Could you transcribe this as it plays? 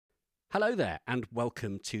Hello there and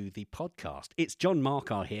welcome to the podcast. It's John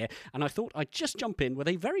Markar here, and I thought I'd just jump in with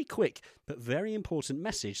a very quick but very important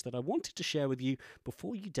message that I wanted to share with you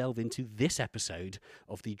before you delve into this episode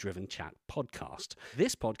of the Driven Chat podcast.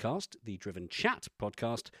 This podcast, the Driven Chat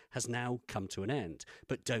podcast, has now come to an end.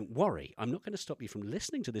 But don't worry, I'm not going to stop you from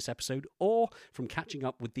listening to this episode or from catching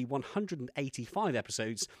up with the 185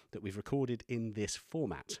 episodes that we've recorded in this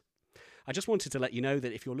format. I just wanted to let you know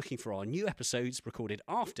that if you're looking for our new episodes recorded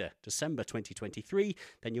after December 2023,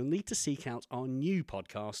 then you'll need to seek out our new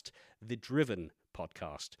podcast, The Driven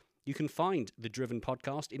Podcast. You can find The Driven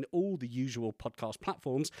Podcast in all the usual podcast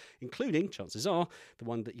platforms, including, chances are, the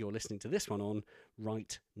one that you're listening to this one on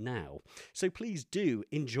right now. So please do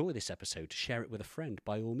enjoy this episode, share it with a friend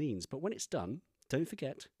by all means. But when it's done, don't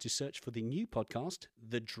forget to search for the new podcast,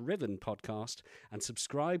 The Driven Podcast, and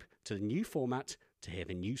subscribe to the new format to hear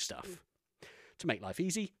the new stuff. To make life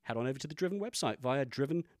easy, head on over to the Driven website via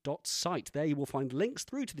driven.site. There you will find links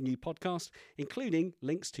through to the new podcast, including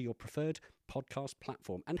links to your preferred podcast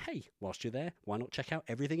platform. And hey, whilst you're there, why not check out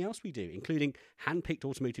everything else we do, including hand-picked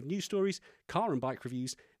automotive news stories, car and bike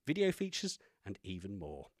reviews, video features, and even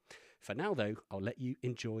more. For now, though, I'll let you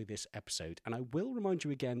enjoy this episode, and I will remind you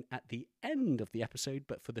again at the end of the episode,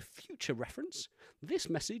 but for the future reference, this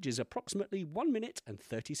message is approximately 1 minute and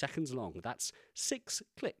 30 seconds long. That's 6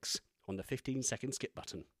 clicks on the 15-second skip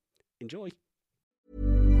button. Enjoy.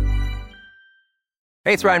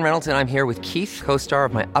 Hey, it's Ryan Reynolds, and I'm here with Keith, co-star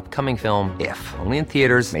of my upcoming film, If, only in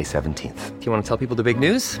theaters May 17th. Do you want to tell people the big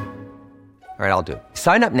news? All right, I'll do it.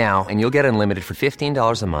 Sign up now and you'll get unlimited for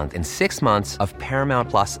 $15 a month and 6 months of Paramount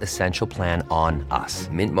Plus Essential Plan on us.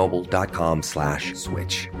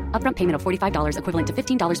 MintMobile.com/switch. Upfront payment of $45 equivalent to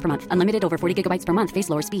 $15 per month. Unlimited over 40 gigabytes per month. Face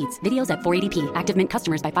lower speeds. Videos at 480p. Active Mint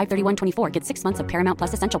customers by 531.24 get 6 months of Paramount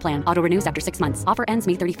Plus Essential Plan. Auto renews after 6 months. Offer ends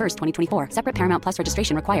May 31st, 2024. Separate Paramount Plus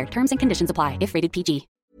registration required. Terms and conditions apply if rated PG.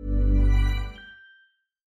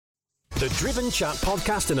 The Driven Chat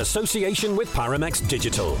podcast in association with Paramex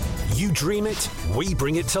Digital. You dream it, we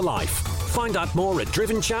bring it to life. Find out more at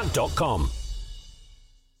drivenchat.com.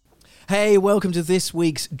 Hey, welcome to this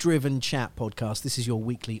week's Driven Chat podcast. This is your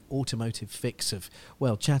weekly automotive fix of,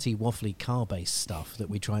 well, chatty, waffly, car-based stuff that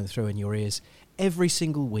we try and throw in your ears every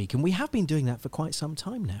single week. And we have been doing that for quite some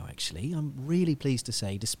time now, actually. I'm really pleased to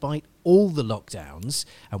say, despite all the lockdowns,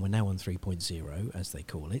 and we're now on 3.0, as they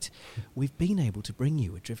call it, we've been able to bring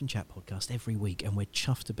you a Driven Chat podcast every week, and we're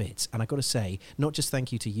chuffed to bits. And I've got to say, not just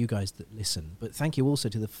thank you to you guys that listen, but thank you also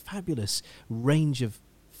to the fabulous range of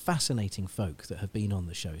fascinating folk that have been on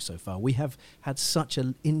the show so far. We have had such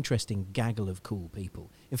an interesting gaggle of cool people.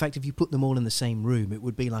 In fact, if you put them all in the same room, it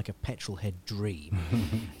would be like a petrolhead dream.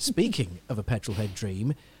 Speaking of a petrolhead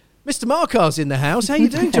dream, Mr. Markar's in the house. How you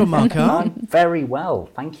doing, John Markar? I'm very well,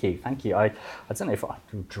 thank you. I don't know if I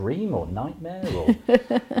dream or nightmare or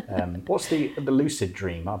what's the lucid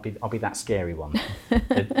dream? I'll be that scary one.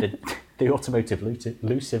 The automotive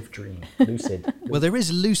lucid dream. Lucid. Well, there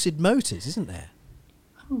is Lucid Motors, isn't there?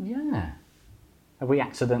 Oh, yeah. Have we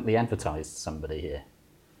accidentally advertised somebody here?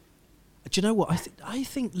 Do you know what? I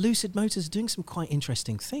think Lucid Motors are doing some quite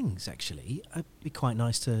interesting things, actually. It'd be quite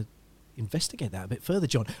nice to investigate that a bit further,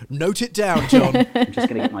 John. Note it down, John. I'm just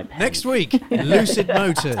going to get my pen. Next week, Lucid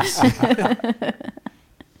Motors.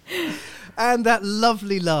 And that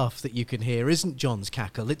lovely laugh that you can hear isn't John's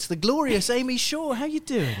cackle. It's the glorious Amy Shaw. How you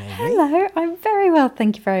doing, Amy? Hello, I'm very well,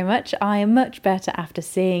 thank you very much. I am much better after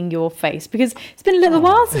seeing your face, because it's been a little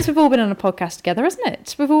while since we've all been on a podcast together, hasn't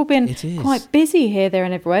it? We've all been quite busy here, there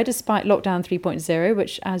and everywhere, despite lockdown 3.0,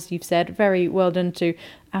 which, as you've said, very well done to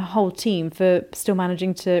our whole team for still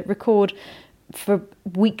managing to record for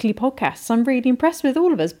weekly podcasts. I'm really impressed with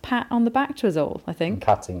all of us. Pat on the back to us all, I think.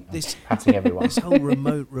 Patting everyone. This whole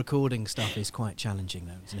remote recording stuff is quite challenging,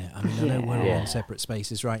 though, isn't it? I mean, I know we're all in separate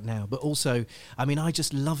spaces right now, but also, I mean, I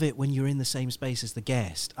just love it when you're in the same space as the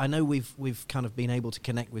guest. I know we've kind of been able to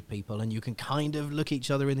connect with people, and you can kind of look each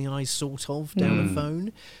other in the eyes, sort of, down a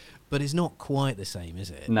phone. But it's not quite the same,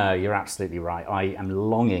 is it? No, you're absolutely right. I am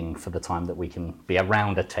longing for the time that we can be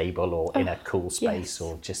around a table or in a cool space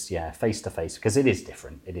or just, face to face, because it is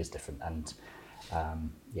different. It is different. And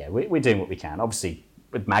we're doing what we can. Obviously,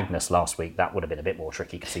 with Magnus last week, that would have been a bit more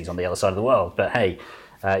tricky because he's on the other side of the world. But hey,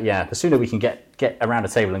 the sooner we can get around a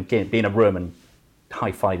table and be in a room and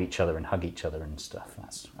high five each other and hug each other and stuff,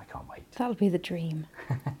 I can't wait. That'll be the dream.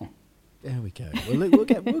 There we go. Well, look,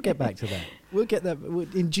 we'll get back to that. We'll get that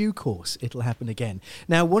in due course. It'll happen again.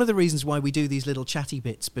 Now, one of the reasons why we do these little chatty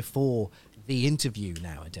bits before the interview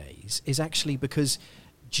nowadays is actually because,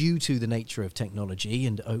 due to the nature of technology,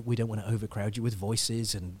 and we don't want to overcrowd you with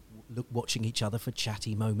voices, and watching each other for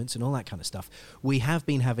chatty moments and all that kind of stuff. We have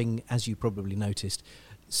been having, as you probably noticed,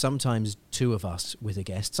 sometimes two of us with a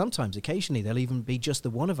guest. Sometimes, occasionally, there'll even be just the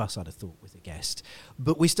one of us, I'd have thought, with a guest.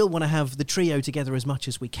 But we still want to have the trio together as much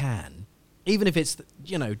as we can, even if it's,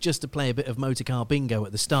 just to play a bit of motorcar bingo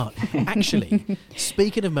at the start. Actually,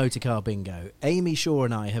 speaking of motorcar bingo, Amy Shaw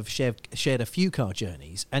and I have shared a few car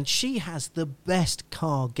journeys, and she has the best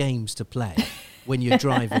car games to play when you're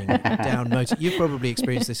driving down motor. You've probably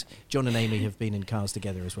experienced this. John and Amy have been in cars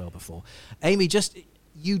together as well before. Amy,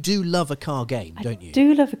 you do love a car game, don't you? I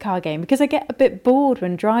do love a car game because I get a bit bored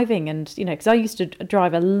when driving, and because I used to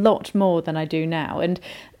drive a lot more than I do now, and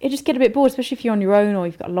you just get a bit bored, especially if you're on your own or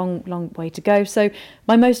you've got a long way to go. So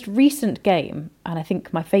my most recent game, and I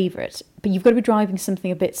think my favourite, but you've got to be driving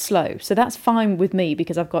something a bit slow, so that's fine with me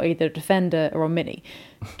because I've got either a Defender or a Mini.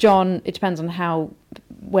 John, it depends on how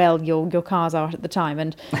well your cars are at the time,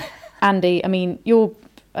 and Andy,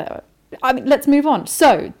 let's move on.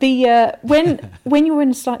 So the when you're in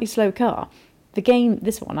a slightly slow car, the game,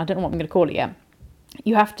 this one, I don't know what I'm going to call it yet.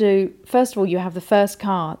 You have to, first of all, you have the first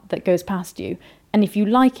car that goes past you, and if you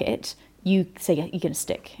like it, you say you're going to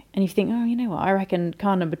stick, and you think, oh, you know what? I reckon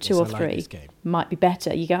car number 2 or 3 might be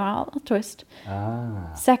better. You go, I'll twist.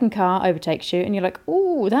 Second car overtakes you, and you're like,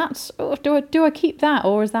 do I keep that,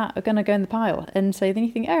 or is that going to go in the pile? And so then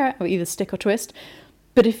you think, all right, I'll either stick or twist.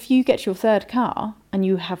 But if you get your third car and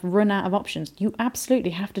you have run out of options, you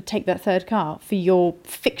absolutely have to take that third car for your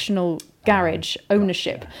fictional garage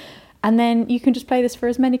ownership. Yeah. And then you can just play this for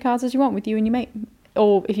as many cars as you want with you and your mate.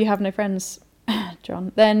 Or if you have no friends,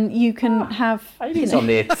 John, then you can have... Amy's on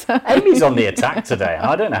the attack today.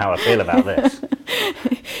 I don't know how I feel about this.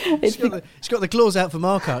 She's got the claws out for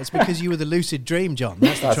Markart. It's because you were the lucid dream, John.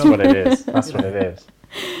 That's what it is. That's what it is.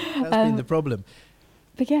 That's been the problem.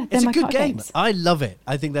 But yeah, it's a good game. Games. I love it.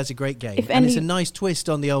 I think that's a great game. And it's a nice twist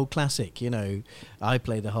on the old classic. I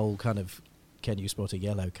play the whole kind of, can you spot a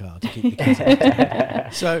yellow car to keep the kids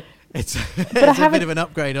out. So it's a bit of an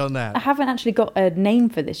upgrade on that. I haven't actually got a name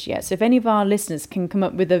for this yet. So if any of our listeners can come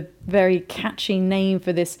up with a very catchy name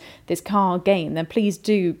for this car game, then please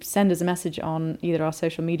do send us a message on either our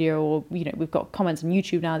social media or, we've got comments on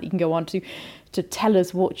YouTube now that you can go on to tell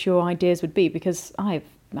us what your ideas would be, because I'm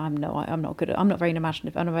not good at. I'm not very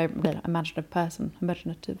imaginative. I'm a very imaginative person.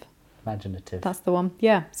 Imaginative. That's the one.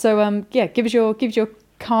 Yeah. So give us your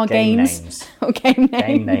car games. Or game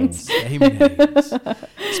names. Game names.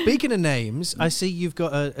 Speaking of names, I see you've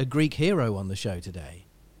got a Greek hero on the show today.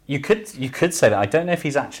 You could say that. I don't know if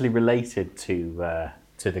he's actually related to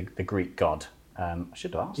the Greek god. I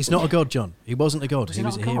should have asked. He's not a god, John. He wasn't a god. He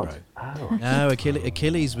was a hero. Oh. No,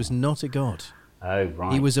 Achilles was not a god. Oh,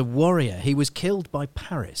 right. He was a warrior. He was killed by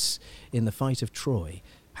Paris in the fight of Troy.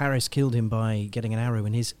 Paris killed him by getting an arrow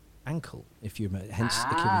in his ankle, if you remember, hence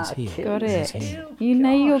Achilles' heel. Got it. You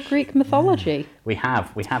know your Greek mythology. We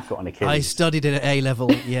have got an Achilles. I studied it at A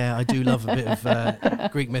level. Yeah, I do love a bit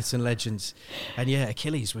of Greek myths and legends. And yeah,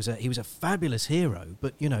 Achilles was a fabulous hero,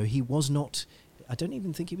 but he was not. I don't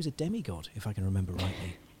even think he was a demigod, if I can remember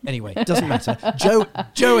rightly. Anyway, it doesn't matter. Joe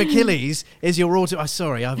Achilles is your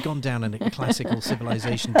sorry, I've gone down a classical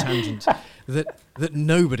civilization tangent that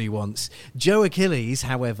nobody wants. Joe Achilles,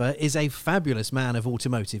 however, is a fabulous man of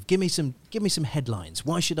automotive. Give me some headlines.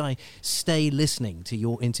 Why should I stay listening to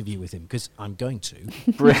your interview with him? Because I'm going to.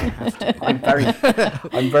 I'm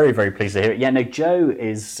very, very pleased to hear it. Yeah, no, Joe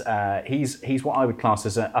is he's what I would class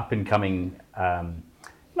as an up and coming.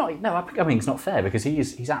 Up and coming is not fair because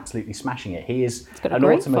he's absolutely smashing it. He is an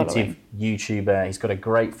automotive YouTuber. He's got a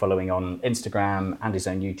great following on Instagram and his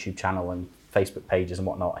own YouTube channel and Facebook pages and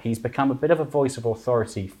whatnot. He's become a bit of a voice of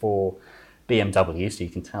authority for BMW, so you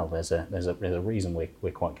can tell there's a reason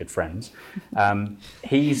we're quite good friends.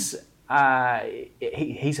 He's a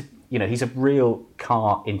real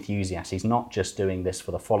car enthusiast. He's not just doing this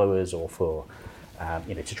for the followers or for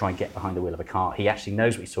to try and get behind the wheel of a car. He actually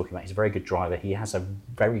knows what he's talking about. He's a very good driver. He has a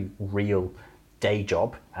very real day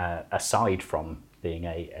job aside from being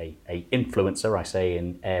a influencer. I say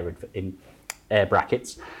in air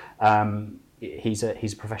brackets. He's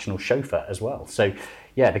a professional chauffeur as well. So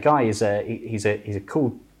yeah, the guy is he's a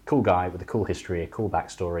cool guy with a cool history, a cool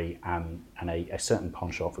backstory, and a certain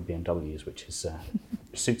penchant for BMWs, which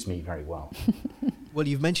suits me very well. Well,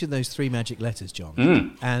 you've mentioned those 3 magic letters,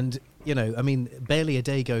 John, and barely a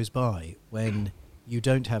day goes by when you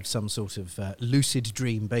don't have some sort of lucid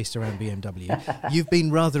dream based around BMW. You've been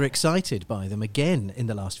rather excited by them again in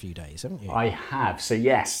the last few days, haven't you? I have. So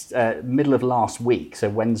yes, middle of last week, so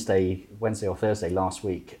Wednesday or Thursday last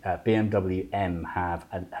week, BMW M have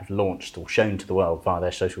launched or shown to the world via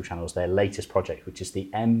their social channels their latest project, which is the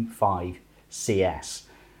M5 CS.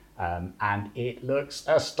 and it looks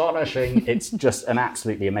astonishing. It's just an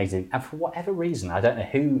absolutely amazing. And for whatever reason, I don't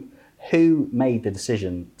know who made the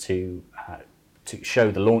decision to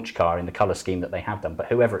show the launch car in the colour scheme that they have done, but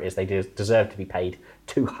whoever it is, they deserve to be paid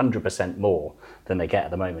 200% more than they get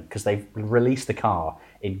at the moment, because they've released the car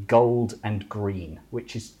in gold and green,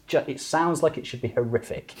 which is it sounds like it should be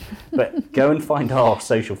horrific, but go and find our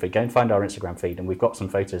social feed, go and find our Instagram feed, and we've got some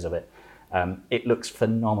photos of it. It looks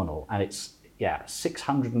phenomenal, and it's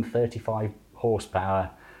 635 horsepower,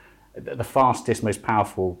 the fastest, most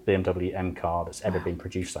powerful BMW M car that's ever been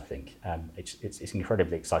produced, I think. It's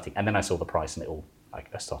incredibly exciting. And then I saw the price and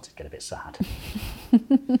I started to get a bit sad.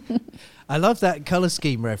 I love that colour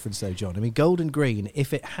scheme reference though, John. I mean, gold and green,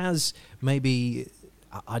 if it has maybe,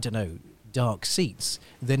 I don't know, dark seats,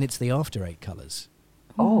 then it's the After Eight colours.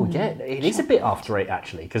 Oh, yeah, it is a bit After Eight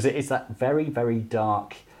actually, because it is that very, very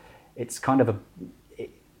dark, it's kind of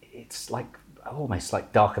it's like almost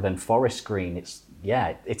like darker than forest green. It's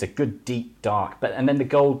a good deep dark, and then the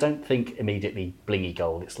gold, don't think immediately blingy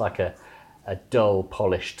gold. It's like a dull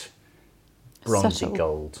polished bronzy Subtle.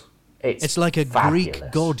 gold. It's like a fabulous.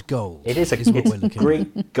 Greek god gold. It is what we're looking at.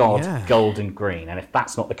 Greek god, Yeah. gold and green, and if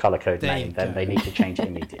that's not the colour code There name, you then go. they need to change it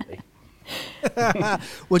immediately.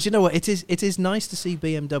 Well, do you know what? It is nice to see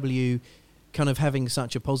BMW kind of having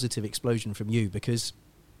such a positive explosion from you, because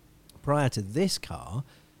prior to this car,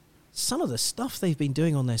 some of the stuff they've been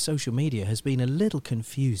doing on their social media has been a little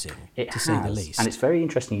confusing, say the least. And it's very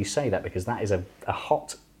interesting you say that, because that is a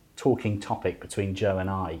hot talking topic between Joe and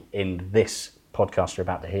I in this podcast you're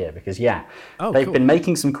about to hear, because they've been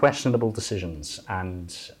making some questionable decisions,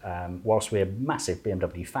 and whilst we're massive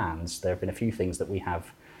BMW fans, there have been a few things that we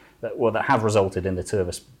have that have resulted in the two of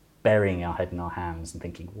us burying our head in our hands and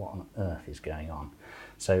thinking, what on earth is going on?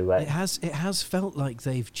 So it has felt like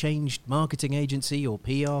they've changed marketing agency or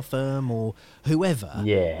PR firm or whoever.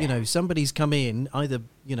 Yeah. You know, somebody's come in either,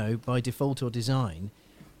 by default or design,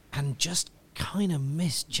 and just kind of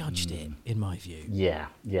misjudged it, in my view. Yeah,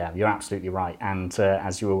 you're absolutely right. And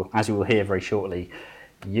as you will hear very shortly,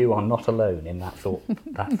 you are not alone in that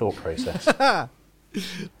thought process.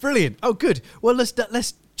 Brilliant. Oh, good. Well, let's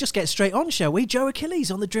just get straight on, shall we? Joe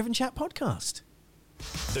Achilles on the Driven Chat podcast.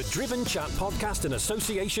 The Driven Chat podcast in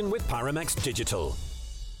association with Paramex Digital.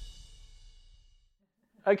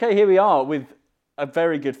 Okay, here we are with a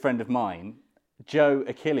very good friend of mine, Joe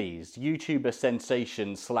Achilles, YouTuber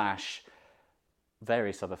sensation /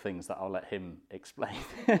 various other things that I'll let him explain.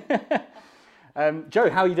 Joe,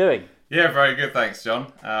 how are you doing? Yeah, very good, thanks,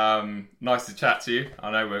 John. Nice to chat to you. I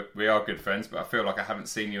know we are good friends, but I feel like I haven't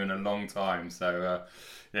seen you in a long time. So,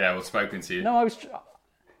 we've spoken to you. No,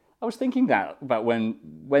 I was thinking that about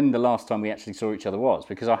when the last time we actually saw each other was,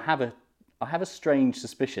 because I have a strange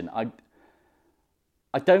suspicion.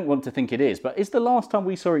 I don't want to think it is, but is the last time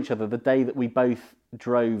we saw each other the day that we both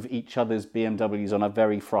drove each other's BMWs on a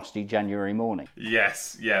very frosty January morning?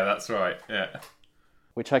 Yes, yeah, that's right, yeah.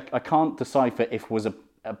 Which I can't decipher if was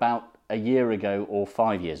about a year ago or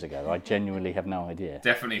 5 years ago. I genuinely have no idea.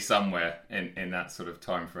 Definitely somewhere in that sort of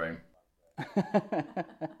time frame.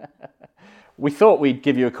 We thought we'd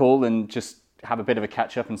give you a call and just have a bit of a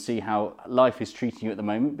catch up and see how life is treating you at the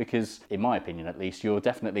moment, because in my opinion at least, you're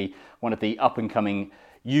definitely one of the up and coming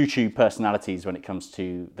YouTube personalities when it comes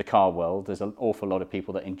to the car world. There's an awful lot of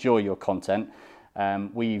people that enjoy your content.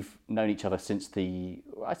 We've known each other since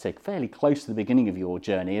I'd say fairly close to the beginning of your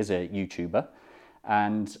journey as a YouTuber,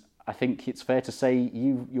 and I think it's fair to say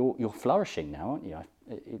you're flourishing now, aren't you?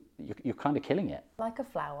 You're kind of killing it. Like a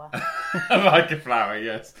flower. Like a flower,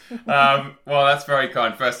 yes. Well, that's very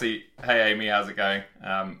kind. Firstly, hey Amy, how's it going?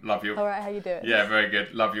 Love you. All right, how you doing? Yeah, very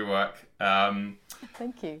good. Love your work.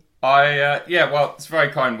 Thank you. Well, it's very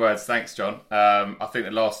kind words. Thanks, John. I think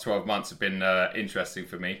the last 12 months have been interesting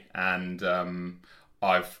for me, and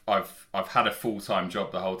I've had a full-time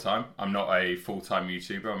job the whole time. I'm not a full-time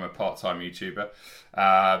YouTuber. I'm a part-time YouTuber.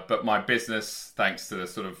 But my business, thanks to the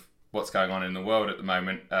sort of what's going on in the world at the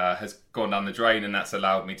moment, has gone down the drain, and that's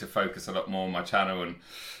allowed me to focus a lot more on my channel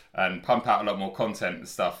and pump out a lot more content and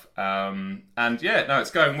stuff.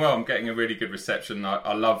 It's going well. I'm getting a really good reception.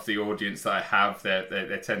 I love the audience that I have.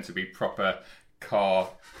 They tend to be proper car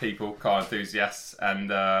people, car enthusiasts, and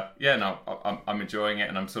I'm enjoying it,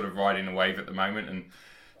 and I'm sort of riding the wave at the moment and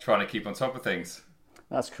trying to keep on top of things.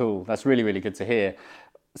 That's cool. That's really, really good to hear.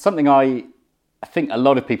 Something I think a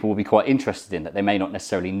lot of people will be quite interested in that they may not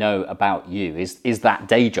necessarily know about you is that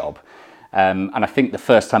day job. And I think the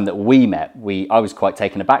first time that we met, I was quite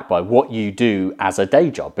taken aback by what you do as a day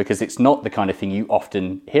job, because it's not the kind of thing you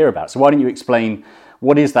often hear about. So why don't you explain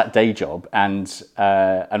what is that day job, and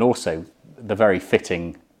also the very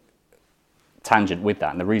fitting tangent with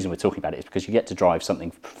that, and the reason we're talking about it is because you get to drive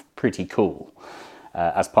something pretty cool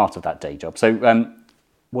as part of that day job. So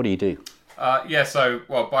what do you do?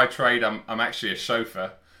 By trade, I'm actually a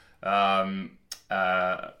chauffeur. I'm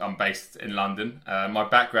based in London. My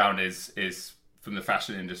background is from the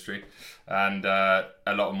fashion industry, and a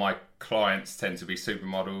lot of my clients tend to be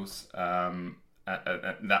supermodels,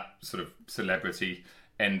 that sort of celebrity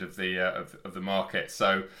end of the market.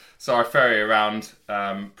 So I ferry around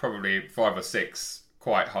probably 5 or 6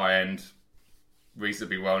 quite high end,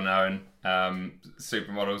 reasonably well known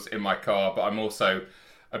supermodels in my car, but I'm also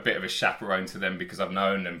a bit of a chaperone to them because I've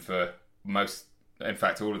known them for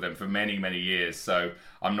all of them for many, many years. So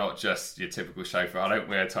I'm not just your typical chauffeur. I don't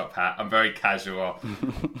wear a top hat. I'm very casual.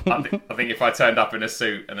 I think if I turned up in a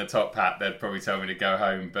suit and a top hat, they'd probably tell me to go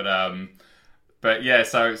home. But yeah,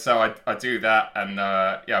 so I do that, and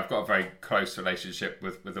I've got a very close relationship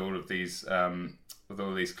with all of these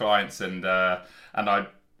clients, and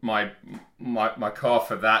my car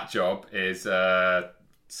for that job is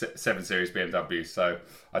 7 Series BMW. So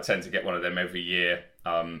I tend to get one of them every year.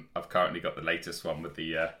 I've currently got the latest one with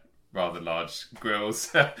the rather large grills,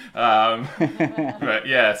 but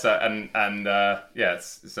yeah. So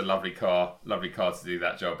it's a lovely car to do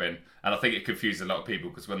that job in, and I think it confuses a lot of people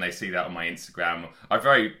because when they see that on my Instagram, I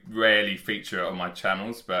very rarely feature it on my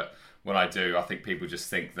channels, but when I do, I think people just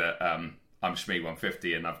think that I'm Shmee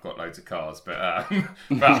 150 and I've got loads of cars, but I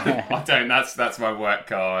don't. That's my work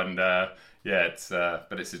car, and it's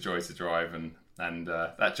a joy to drive, and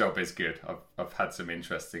that job is good. I've had some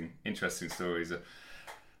interesting stories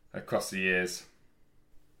across the years.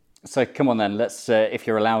 So come on then, let's, if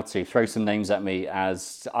you're allowed to, throw some names at me.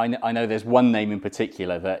 As I know there's one name in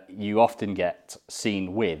particular that you often get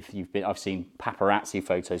seen with. I've seen paparazzi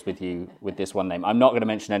photos with you with this one name. I'm not going to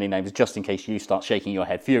mention any names just in case you start shaking your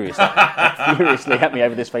head furiously at me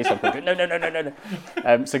over this face-off.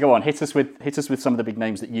 No. So go on, hit us with some of the big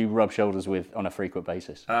names that you rub shoulders with on a frequent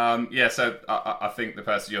basis. So I think the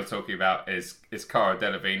person you're talking about is Cara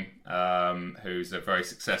Delevingne, who's a very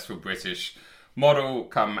successful British model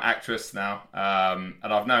come actress now, and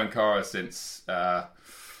I've known Cara since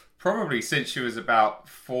probably since she was about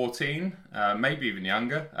 14, maybe even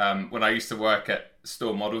younger. When I used to work at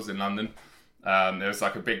Store Models in London, there was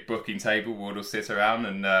like a big booking table we'd all sit around,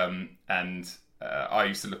 and I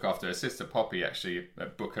used to look after her sister Poppy, actually,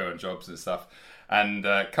 book her on jobs and stuff. And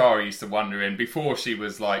Cara used to wander in before she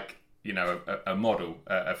was like, you know, a model,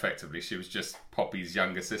 effectively. She was just Poppy's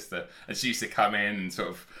younger sister, and she used to come in and sort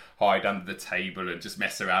of hide under the table and just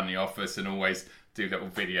mess around the office and always do little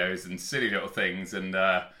videos and silly little things, and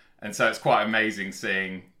so it's quite amazing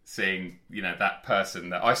seeing that person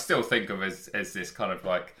that I still think of as this kind of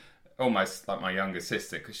like almost like my younger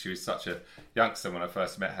sister, because she was such a youngster when I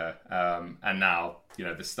first met her, and now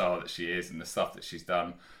the star that she is and the stuff that she's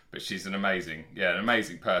done. But she's an amazing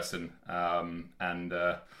person, and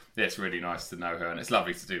it's really nice to know her, and it's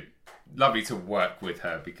lovely to work with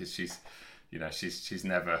her because she's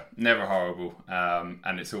never horrible,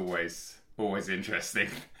 and it's always interesting.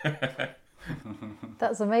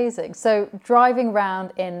 That's amazing. So driving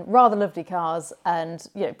around in rather lovely cars and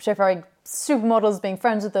chauffeuring supermodels, being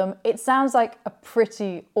friends with them, it sounds like a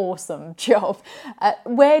pretty awesome job.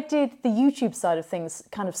 Where did the YouTube side of things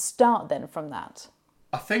kind of start then from that?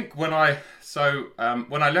 I think when I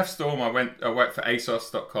left Storm, I worked for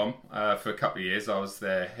ASOS.com for a couple of years. I was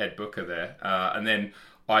their head booker there, and then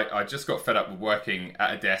I just got fed up with working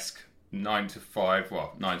at a desk 9 to 5.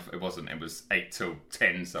 Well, 9 it wasn't. It was 8 till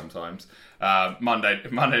 10 sometimes, Monday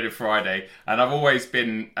to Friday. And I've always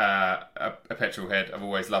been a petrol head. I've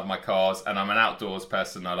always loved my cars, and I'm an outdoors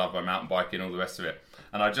person. I love my mountain biking, all the rest of it.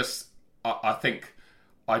 And I think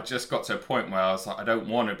I just got to a point where I was like, I don't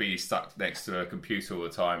want to be stuck next to a computer all the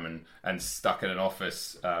time and stuck in an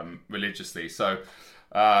office religiously. So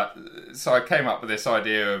I came up with this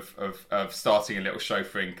idea of starting a little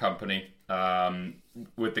chauffeuring company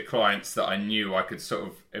with the clients that I knew I could sort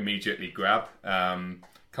of immediately grab,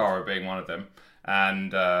 Cara being one of them.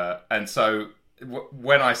 And so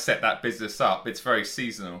when I set that business up, it's very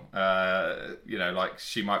seasonal. Like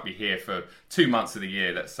she might be here for 2 months of the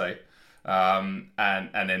year, let's say. And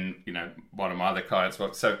then one of my other clients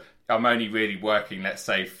works. So I'm only really working, let's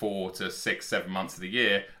say, 4 to 6, 7 months of the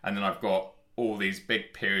year, and then I've got all these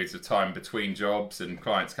big periods of time between jobs and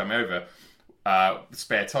clients coming over,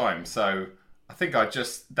 spare time. So I think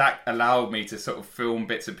that allowed me to sort of film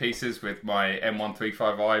bits and pieces with my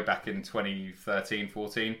M135i back in 2013,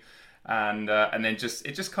 14. And then it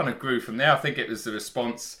just kind of grew from there. I think it was the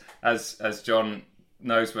response, as John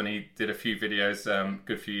knows when he did a few videos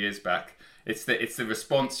good few years back. It's the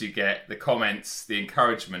response you get, the comments, the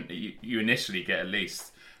encouragement that you initially get at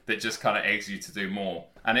least, that just kind of eggs you to do more.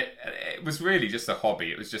 And it was really just a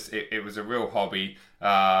hobby. It was just it was a real hobby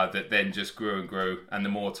that then just grew and grew. And the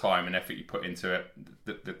more time and effort you put into it,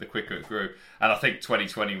 the quicker it grew. And I think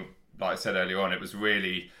 2020, like I said earlier on,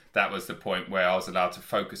 that was the point where I was allowed to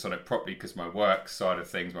focus on it properly, because my work side of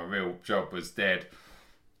things, my real job, was dead.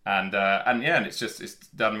 And it's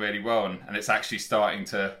done really well, and it's actually starting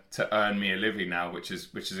to earn me a living now, which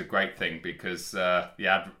is a great thing, because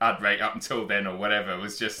the ad rate up until then or whatever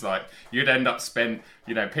was just like, you'd end up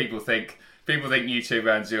people think YouTube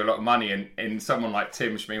earns you a lot of money, and in someone like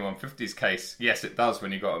Tim Shmee150's case, yes, it does,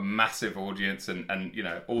 when you've got a massive audience and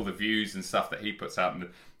all the views and stuff that he puts out and the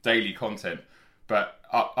daily content. But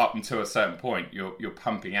up until a certain point, you're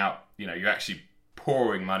pumping out, you're actually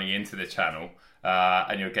pouring money into the channel.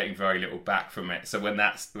 And you're getting very little back from it. So when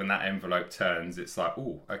that envelope turns, it's like,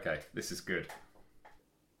 oh, okay, this is good.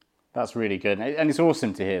 That's really good, and it's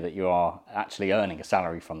awesome to hear that you are actually earning a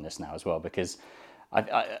salary from this now as well. Because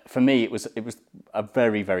for me, it was a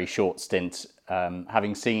very, very short stint.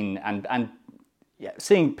 Having seen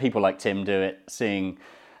seeing people like Tim do it, seeing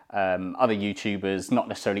other YouTubers, not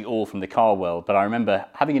necessarily all from the car world, but I remember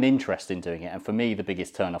having an interest in doing it. And for me, the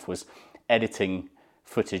biggest turn-off was editing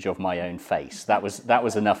footage of my own face. That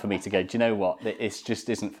was enough for me to go, do you know what? It just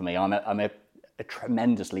isn't for me. I'm a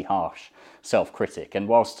tremendously harsh self-critic, and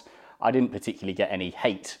whilst I didn't particularly get any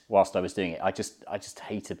hate whilst I was doing it, I just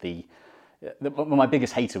hated my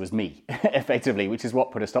biggest hater was me, effectively, which is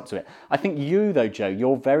what put a stop to it. I think you, though, Joe,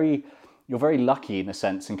 you're very lucky in a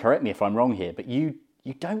sense, and correct me if I'm wrong here, but you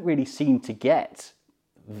don't really seem to get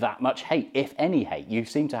that much hate, if any hate. You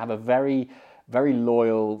seem to have a very, very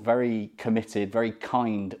loyal, very committed, very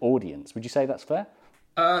kind audience. Would you say that's fair?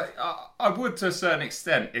 I would, to a certain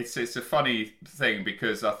extent. It's a funny thing,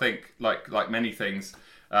 because I think, like many things,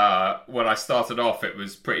 when I started off, it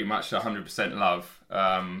was pretty much 100% love,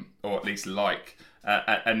 or at least like.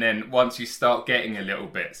 And then once you start getting a little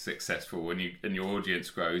bit successful and your audience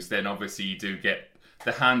grows, then obviously you do get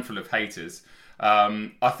the handful of haters.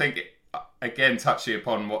 I think, again, touching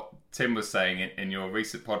upon what Tim was saying in your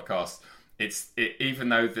recent podcast, even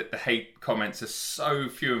though that the hate comments are so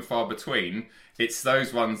few and far between, it's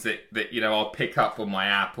those ones that I'll pick up on my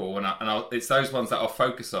app, it's those ones that I'll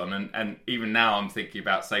focus on, and even now I'm thinking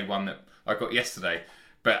about, say, one that I got yesterday,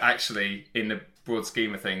 but actually in the broad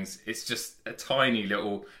scheme of things, it's just a tiny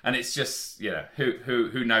little, and it's just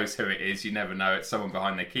who knows who it is. You never know. It's someone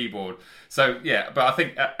behind their keyboard. So yeah, but I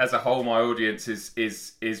think as a whole, my audience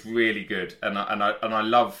is really good, and I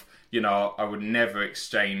love, I would never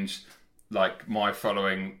exchange like my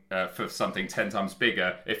following for something 10 times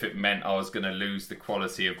bigger if it meant I was going to lose the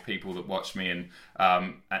quality of people that watch me. And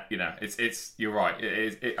it's you're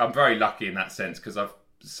right. I'm very lucky in that sense, because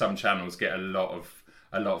some channels get a lot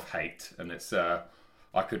of hate, and it's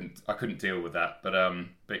I couldn't deal with that.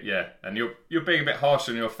 But yeah, and you're being a bit harsh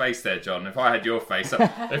on your face there, John. If I had your face,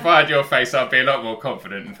 I'd be a lot more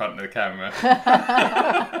confident in front of the camera.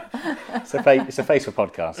 It's a face for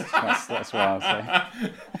podcasts. That's what I'll say.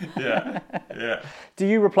 Yeah. Do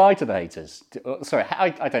you reply to the haters? Sorry,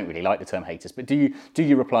 I don't really like the term haters, but do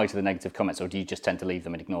you reply to the negative comments, or do you just tend to leave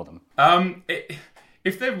them and ignore them?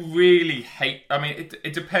 If they really hate, I mean,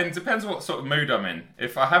 it depends. Depends what sort of mood I'm in.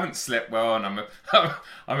 If I haven't slept well and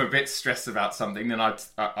I'm a bit stressed about something, then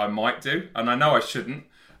I might do, and I know I shouldn't.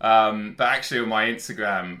 But actually, on my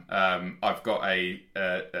Instagram, I've got a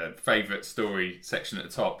favourite story section at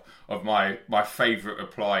the top of my favourite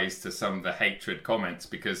replies to some of the hatred comments,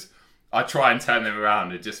 because I try and turn them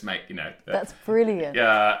around and just make, That's brilliant.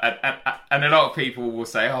 Yeah, and a lot of people will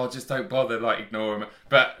say, "Oh, just don't bother, ignore them."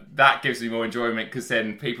 But that gives me more enjoyment, because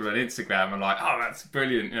then people on Instagram are like, "Oh, that's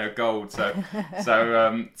brilliant, gold." So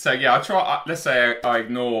yeah, I try. Let's say I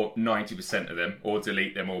ignore 90% of them, or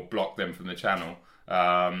delete them, or block them from the channel.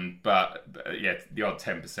 But yeah, the odd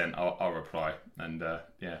 10% I'll reply, and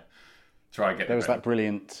try and get. There was that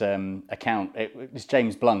brilliant account. It's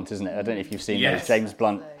James Blunt, isn't it? I don't know if you've seen yes. It. James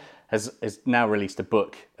Blunt has now released a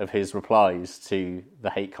book of his replies to the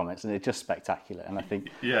hate comments, and they're just spectacular. And I think,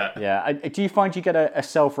 yeah. Do you find you get a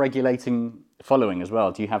self-regulating following as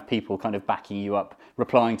well? Do you have people kind of backing you up,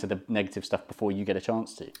 replying to the negative stuff before you get a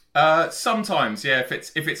chance to? Sometimes, yeah. If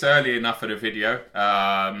it's early enough in a video,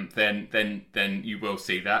 then you will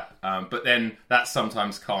see that. But then that's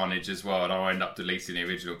sometimes carnage as well, and I'll end up deleting the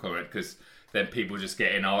original comment, because then people just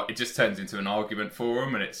get in. It just turns into an argument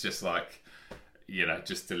forum, and it's just like,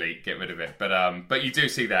 just delete, get rid of it. But you do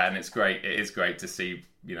see that, and it's great. It is great to see,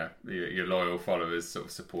 your loyal followers sort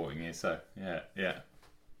of supporting you. So yeah.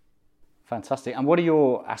 Fantastic. And what are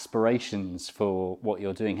your aspirations for what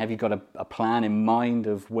you're doing? Have you got a plan in mind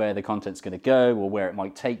of where the content's going to go or where it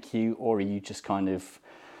might take you, or are you just kind of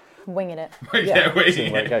winging it?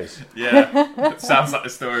 Winging where it goes. Yeah, it sounds like the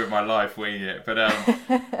story of my life, winging it. But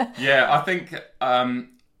I think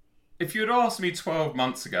if you'd asked me 12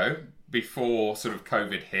 months ago, before sort of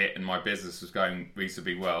COVID hit and my business was going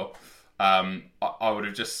reasonably well, I would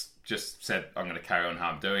have just said I'm going to carry on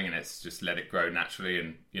how I'm doing, and it's just let it grow naturally,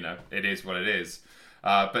 and it is what it is.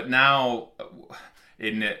 But now,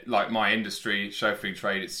 in like my industry, chauffeuring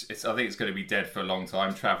trade, it's I think it's going to be dead for a long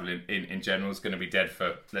time. Travel in general is going to be dead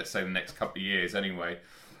for, let's say, the next couple of years anyway.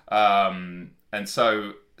 And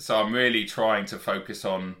so I'm really trying to focus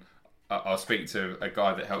on. I was speaking to a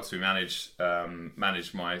guy that helps me manage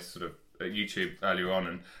my sort of YouTube earlier on,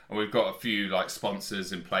 and we've got a few like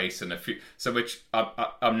sponsors in place, and a few, so which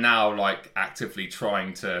I'm now like actively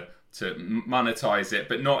trying to monetize it,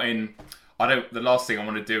 but not in. The last thing I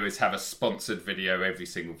want to do is have a sponsored video every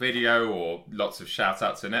single video or lots of shout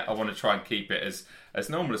outs in it. I want to try and keep it as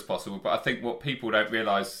normal as possible. But I think what people don't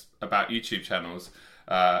realize about YouTube channels,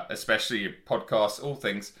 especially podcasts, all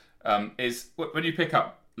things, is when you pick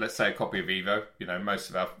up, let's say, a copy of Evo,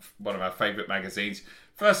 one of our favorite magazines,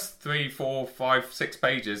 first 3, 4, 5, 6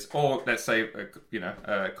 pages, or let's say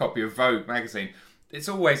a copy of Vogue magazine, it's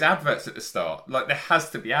always adverts at the start. Like, there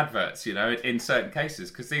has to be adverts, in certain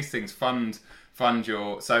cases, because these things fund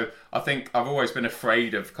your. So I think I've always been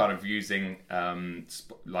afraid of kind of using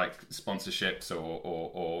like sponsorships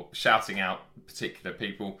or shouting out particular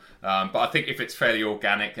people. But I think if it's fairly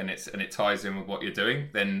organic and it ties in with what you're doing,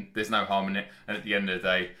 then there's no harm in it. And at the end of the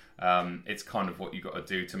day, it's kind of what you got to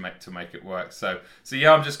do to make it work. So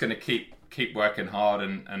yeah, I'm just going to keep working hard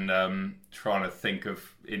and trying to think of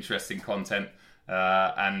interesting content.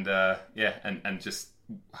 And just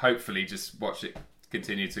hopefully just watch it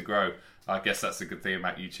continue to grow. I guess that's the good thing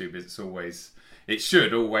about YouTube, is it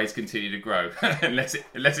should always continue to grow unless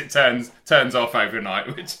it turns off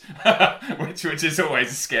overnight, which is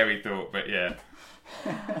always a scary thought. But yeah.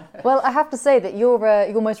 Well, I have to say that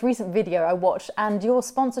your most recent video I watched, and your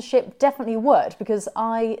sponsorship definitely worked, because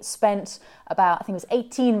I spent about, I think it was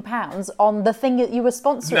 £18 on the thing that you were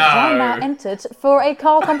sponsoring. No. I'm now entered for a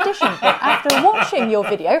car competition. But after watching your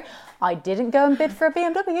video, I didn't go and bid for a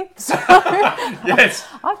BMW. So yes,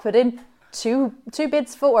 I put in two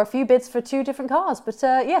bids for, or a few bids for 2 different cars. But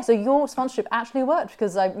so your sponsorship actually worked,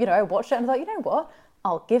 because I watched it and I thought, you know what?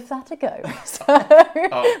 I'll give that a go. So,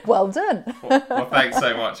 well done. Well, thanks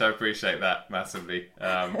so much. I appreciate that massively.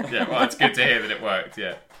 Well, it's good to hear that it worked.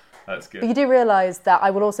 Yeah, that's good. But you do realise that I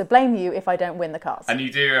will also blame you if I don't win the cars. And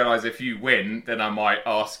you do realise if you win, then I might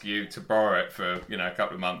ask you to borrow it for a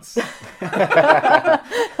couple of months.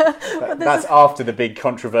 That's after the big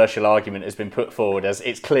controversial argument has been put forward, as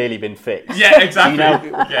it's clearly been fixed. Yeah, exactly.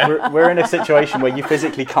 We're in a situation where you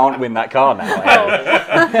physically can't win that car now.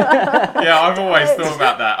 Yeah, I've always thought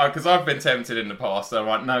about that, because I've been tempted in the past. I'm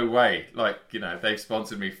like, no way. Like, they've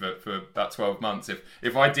sponsored me for about 12 months.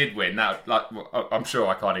 If I did win, that, like, I'm sure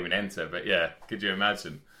I can't even enter. But yeah, could you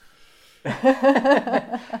imagine?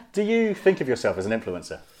 Do you think of yourself as an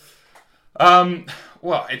influencer?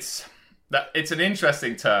 Well, it's an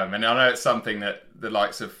interesting term, and I know it's something that the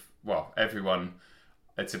likes of, everyone,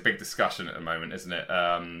 it's a big discussion at the moment, isn't it?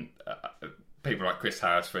 People like Chris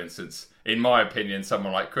Harris, for instance. In my opinion,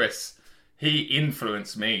 someone like Chris, he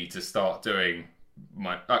influenced me to start doing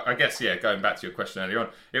I guess, going back to your question earlier on,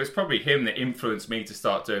 it was probably him that influenced me to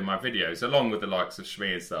start doing my videos, along with the likes of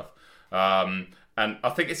Shmi and stuff. And I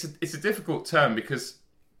think it's a difficult term, because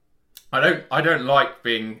I don't like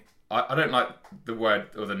being, I don't like the word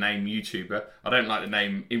or the name YouTuber. I don't like the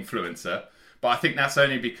name influencer. But I think that's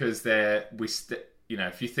only because if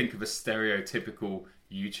you think of a stereotypical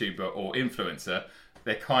YouTuber or influencer,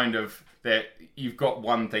 you've got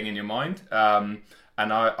one thing in your mind.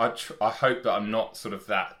 And I hope that I'm not sort of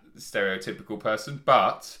that stereotypical person.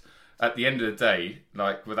 But at the end of the day,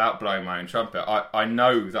 like, without blowing my own trumpet, I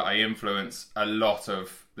know that I influence a lot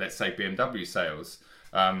of, let's say, BMW sales.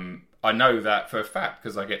 I know that for a fact,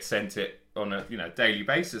 because I get sent it on a daily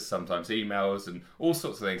basis, sometimes emails and all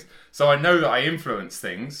sorts of things. So I know that I influence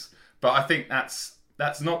things, but I think that's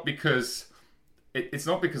not because it's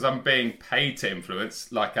not because I'm being paid to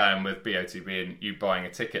influence, like I am with BOTB and you buying a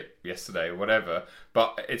ticket yesterday or whatever.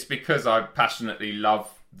 But it's because I passionately love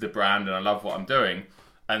the brand and I love what I'm doing,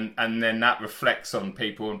 and then that reflects on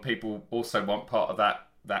people, and people also want part of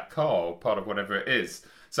that car or part of whatever it is.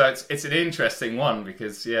 So it's an interesting one,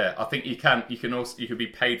 because I think you can be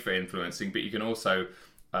paid for influencing, but you can also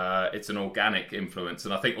it's an organic influence,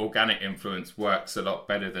 and I think organic influence works a lot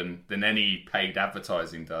better than any paid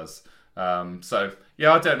advertising does. So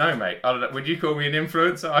yeah, I don't know, mate. I don't know. Would you call me an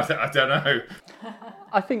influencer? I don't know.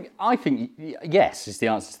 I think yes is the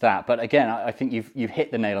answer to that. But again, I think you've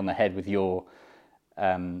hit the nail on the head with your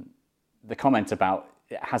the comment about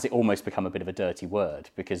has it almost become a bit of a dirty word,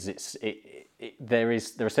 because there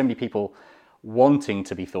are so many people wanting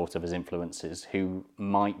to be thought of as influencers who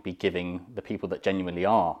might be giving the people that genuinely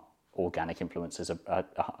are organic influencers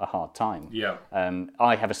a hard time. Yeah.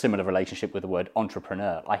 I have a similar relationship with the word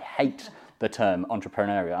entrepreneur. I hate the term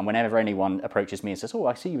entrepreneurial, and whenever anyone approaches me and says, "Oh,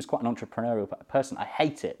 I see you as quite an entrepreneurial person," I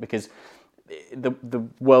hate it, because the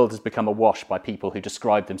world has become awash by people who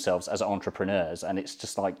describe themselves as entrepreneurs, and it's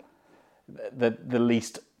just like the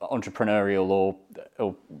least entrepreneurial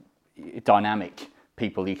or dynamic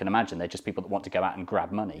people you can imagine. They're just people that want to go out and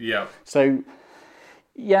grab money. Yeah. So,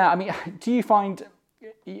 yeah, I mean, do you find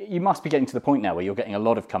you must be getting to the point now where you're getting a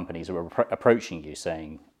lot of companies who are approaching you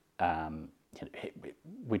saying,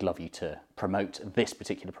 we'd love you to promote this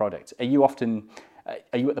particular product. Are you at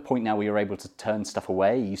the point now where you're able to turn stuff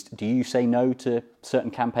away? Do you say no to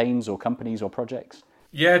certain campaigns or companies or projects?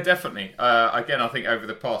 Yeah, definitely. Again, I think over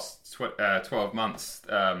the past 12 months,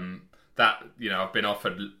 that I've been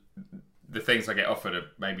offered the things I get offered are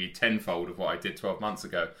maybe tenfold of what I did 12 months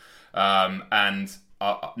ago, and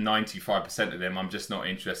 95% of them I'm just not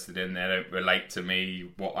interested in. They don't relate to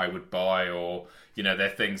me, what I would buy, or they're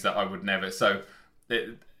things that I would never. So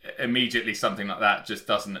immediately something like that just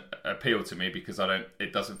doesn't appeal to me, because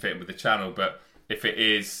it doesn't fit in with the channel. But if it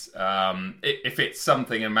is, if it's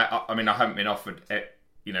something, I mean, I haven't been offered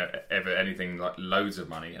ever anything like loads of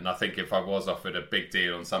money, and I think if I was offered a big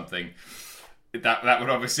deal on something, that would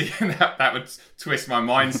obviously that would twist my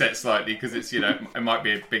mindset slightly, because it's it might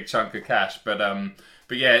be a big chunk of cash, but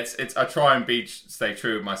yeah, it's I try and stay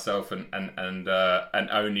true with myself and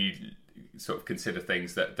only sort of consider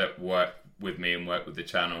things that work with me and work with the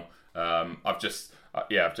channel. I'm just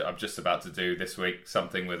about to do this week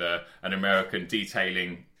something with an American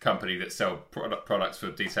detailing company that sell products for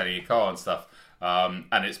detailing your car and stuff,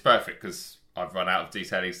 and it's perfect because I've run out of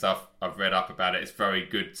detailing stuff. I've read up about it. It's very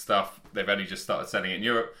good stuff. They've only just started selling it in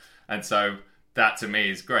Europe, and so that to me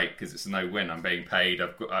is great because it's a no-win. I'm being paid.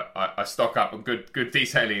 I stock up on good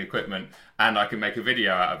detailing equipment, and I can make a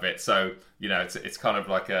video out of it. So it's kind of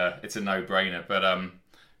like it's a no-brainer.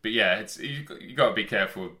 But yeah, you got to be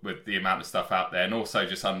careful with the amount of stuff out there, and also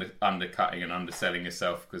just undercutting and underselling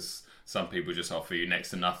yourself, because some people just offer you next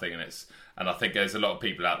to nothing, and I think there's a lot of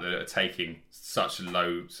people out there that are taking such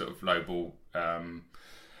lowball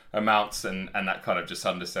amounts, and that kind of just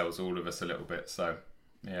undersells all of us a little bit. So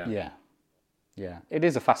yeah, it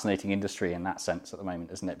is a fascinating industry in that sense at the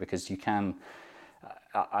moment, isn't it? Because you can,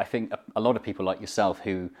 I think a lot of people like yourself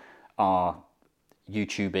who are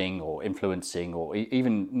YouTubing or influencing, or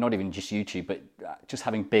even not even just YouTube, but just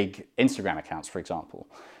having big Instagram accounts, for example,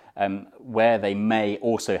 where they may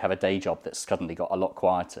also have a day job that's suddenly got a lot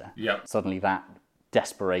quieter. Yeah. Suddenly that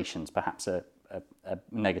desperation's perhaps a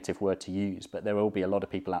negative word to use, but there will be a lot of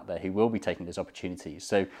people out there who will be taking those opportunities.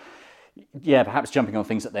 So yeah, perhaps jumping on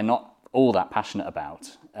things that they're not all that passionate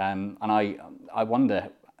about. And I wonder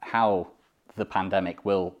how the pandemic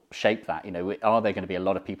will shape that. Are there going to be a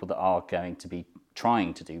lot of people that are going to be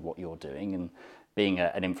trying to do what you're doing and being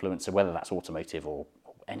an influencer, whether that's automotive or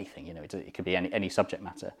anything, it could be any subject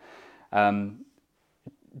matter.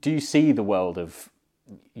 Do you see the world of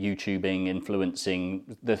YouTubing,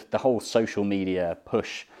 influencing, the whole social media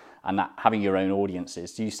push and that having your own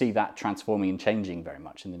audiences, do you see that transforming and changing very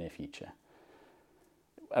much in the near future?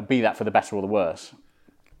 Be that for the better or the worse?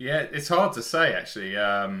 Yeah, it's hard to say, actually.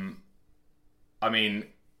 I mean,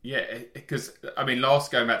 yeah, because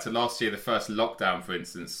going back to last year, the first lockdown, for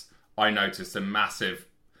instance, I noticed a massive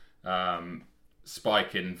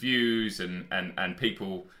spike in views and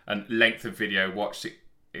people and length of video watched,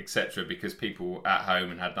 etc., because people were at home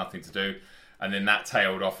and had nothing to do, and then that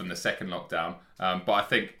tailed off in the second lockdown. But I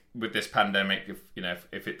think with this pandemic,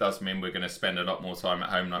 if it does mean we're going to spend a lot more time at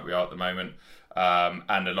home like we are at the moment,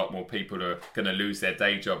 and a lot more people are going to lose their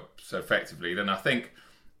day job so effectively, then I think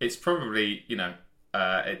it's probably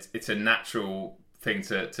it's a natural thing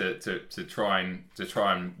to try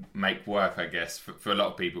and make work, I guess, for a lot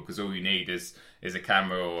of people, because all you need is a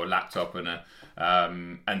camera or a laptop and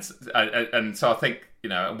and so I think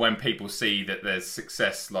when people see that there's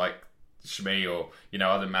success like Shmi or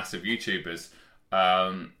other massive YouTubers,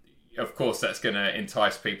 of course that's going to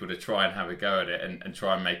entice people to try and have a go at it and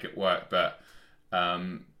try and make it work, but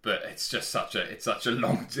it's just such a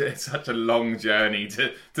long journey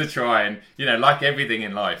to try and like everything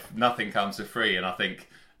in life, nothing comes for free, and I think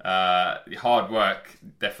hard work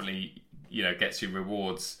definitely gets you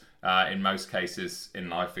rewards in most cases in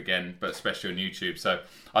life again, but especially on YouTube. So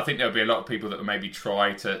I think there'll be a lot of people that will maybe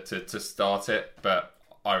try to start it, but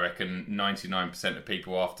I reckon 99% of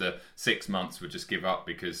people after 6 months would just give up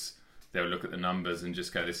because they'll look at the numbers and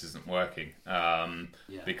just go, this isn't working.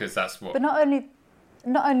 Because that's what... But not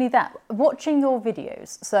only that, watching your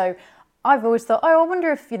videos. So I've always thought, I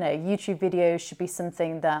wonder if, YouTube videos should be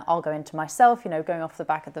something that I'll go into myself, going off the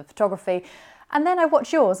back of the photography. And then I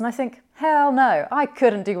watch yours and I think, hell no, I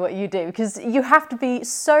couldn't do what you do, because you have to be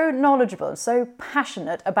so knowledgeable and so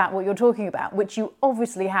passionate about what you're talking about, which you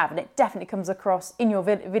obviously have, and it definitely comes across in your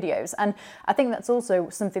videos. And I think that's also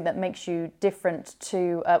something that makes you different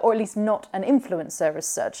to, or at least not an influencer as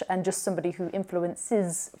such, and just somebody who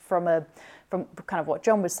influences from kind of what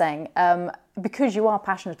John was saying, because you are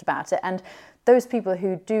passionate about it. And those people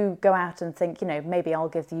who do go out and think, maybe I'll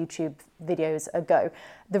give the YouTube videos a go,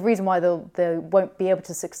 the reason why they won't be able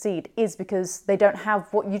to succeed is because they don't have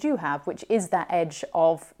what you do have, which is that edge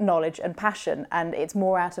of knowledge and passion. And it's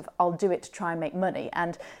more out of, I'll do it to try and make money.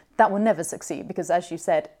 And that will never succeed because, as you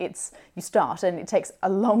said, you start and it takes a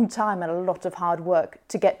long time and a lot of hard work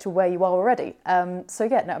to get to where you are already.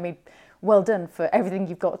 Well done for everything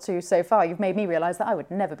you've got to so far. You've made me realise that I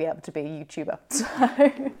would never be able to be a YouTuber. So.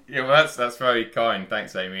 Yeah, well, that's very kind.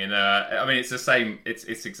 Thanks, Amy. And it's the same. It's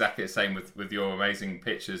exactly the same with your amazing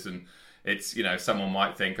pictures. And it's, someone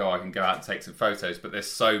might think, I can go out and take some photos, but there's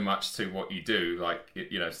so much to what you do. Like,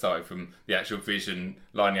 starting from the actual vision,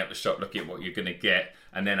 lining up the shot, looking at what you're going to get,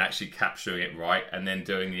 and then actually capturing it right, and then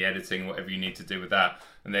doing the editing, whatever you need to do with that.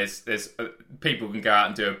 And there's people can go out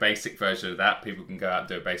and do a basic version of that. People can go out and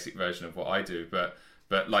do a basic version of what I do. But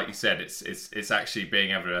like you said, it's actually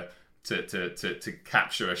being able to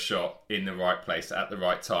capture a shot in the right place at the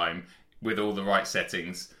right time with all the right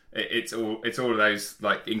settings. It's all of those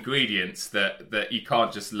like ingredients that you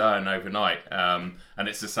can't just learn overnight. And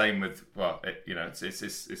it's the same with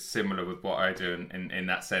it's similar with what I do in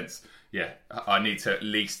that sense. Yeah, I need to at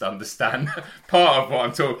least understand part of what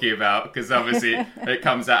I'm talking about, because obviously it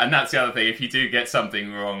comes out. And that's the other thing. If you do get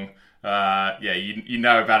something wrong, you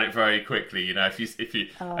know about it very quickly.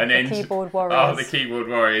 Keyboard warriors. The keyboard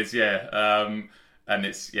warriors. Yeah. And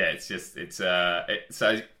it's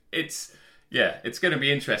going to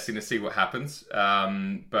be interesting to see what happens.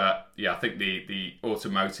 But yeah, I think the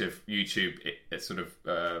automotive YouTube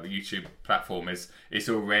YouTube platform is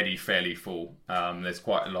already fairly full. There's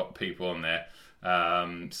quite a lot of people on there.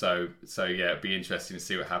 So yeah, it'd be interesting to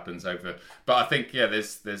see what happens over. But I think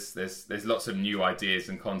there's lots of new ideas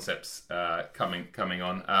and concepts coming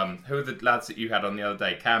on. Who are the lads that you had on the other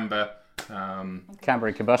day? Camber and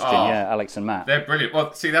Combustion, Alex and Matt. They're brilliant.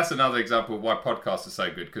 Well, see, that's another example of why podcasts are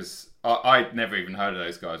so good, because I'd never even heard of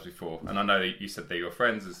those guys before, and I know that you said they're your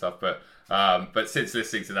friends and stuff, but since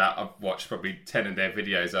listening to that, I've watched probably 10 of their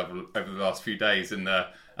videos over the last few days, and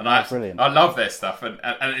I love their stuff, and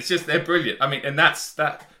it's just, they're brilliant. I mean, and that's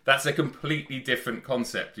a completely different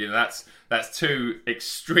concept. That's two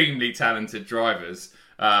extremely talented drivers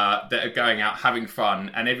that are going out having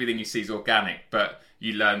fun, and everything you see is organic, but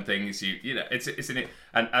you learn things.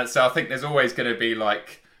 And so I think there's always going to be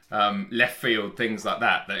like left field things like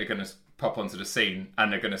that are going to pop onto the scene,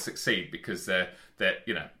 and they're going to succeed because they're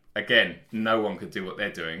again, no one could do what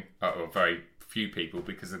they're doing, or very few people,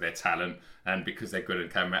 because of their talent and because they're good on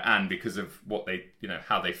camera and because of what they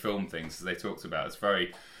how they film things, as they talked about.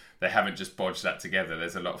 They haven't just bodged that together.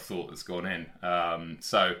 There's a lot of thought that's gone in.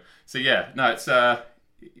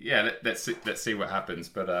 Let's see what happens.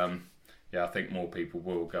 But I think more people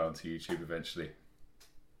will go onto YouTube eventually.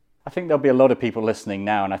 I think there'll be a lot of people listening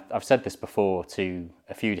now, and I've said this before to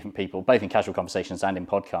a few different people, both in casual conversations and in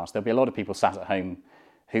podcasts. There'll be a lot of people sat at home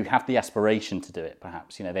who have the aspiration to do it,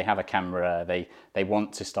 perhaps. They have a camera, they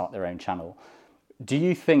want to start their own channel. Do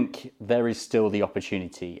you think there is still the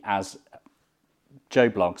opportunity, as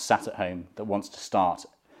Joe Bloggs sat at home, that wants to start?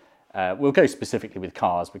 We'll go specifically with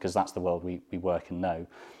cars, because that's the world we work and know.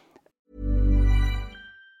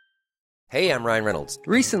 Hey, I'm Ryan Reynolds.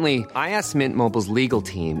 Recently, I asked Mint Mobile's legal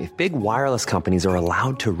team if big wireless companies are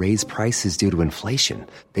allowed to raise prices due to inflation.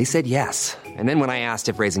 They said yes. And then when I asked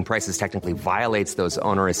if raising prices technically violates those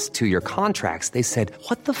onerous 2-year contracts, they said,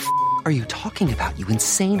 "What the f*** are you talking about, you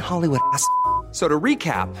insane Hollywood ass?" So to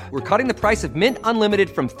recap, we're cutting the price of Mint Unlimited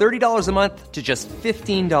from $30 a month to just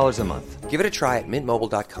 $15 a month. Give it a try at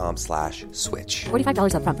mintmobile.com/switch.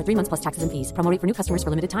 $45 up front for 3 months plus taxes and fees. Promo rate for new customers for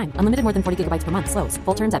limited time. Unlimited more than 40 gigabytes per month. Slows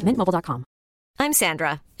full terms at mintmobile.com. I'm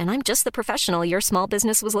Sandra, and I'm just the professional your small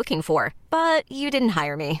business was looking for. But you didn't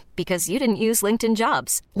hire me because you didn't use LinkedIn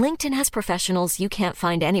Jobs. LinkedIn has professionals you can't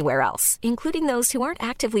find anywhere else, including those who aren't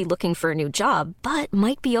actively looking for a new job, but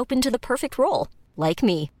might be open to the perfect role, like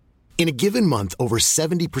me. In a given month, over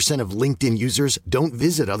 70% of LinkedIn users don't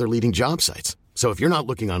visit other leading job sites. So if you're not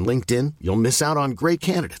looking on LinkedIn, you'll miss out on great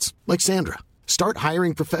candidates like Sandra. Start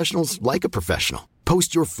hiring professionals like a professional.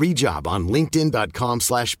 Post your free job on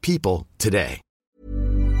linkedin.com/people today.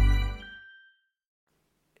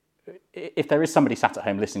 If there is somebody sat at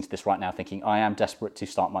home listening to this right now thinking, I am desperate to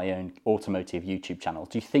start my own automotive YouTube channel,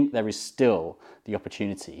 do you think there is still the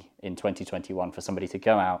opportunity in 2021 for somebody to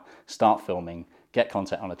go out, start filming, get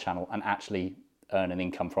content on a channel and actually earn an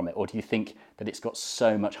income from it? Or do you think that it's got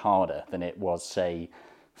so much harder than it was, say,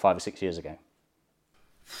 5 or 6 years ago?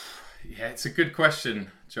 Yeah, it's a good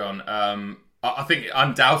question, John. I think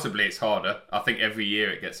undoubtedly it's harder. I think every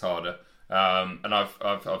year it gets harder. And I've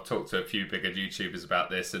talked to a few bigger YouTubers about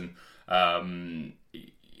this, and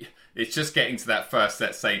it's just getting to that first,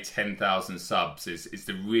 let's say, 10,000 subs is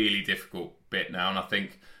the really difficult bit now. And I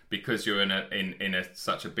think because you're in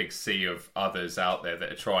such a big sea of others out there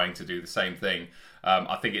that are trying to do the same thing,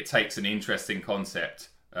 I think it takes an interesting concept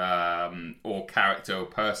or character or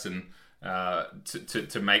person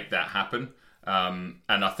to make that happen. And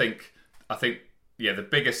I think the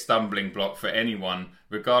biggest stumbling block for anyone,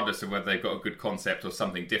 regardless of whether they've got a good concept or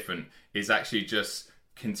something different, is actually just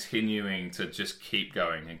continuing to just keep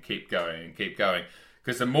going and keep going and keep going.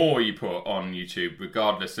 Because the more you put on YouTube,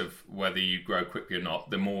 regardless of whether you grow quickly or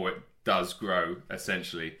not, the more it does grow,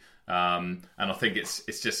 essentially. And I think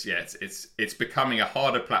it's becoming a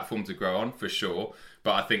harder platform to grow on, for sure.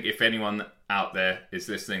 But I think if anyone out there is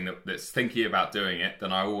listening that's thinking about doing it,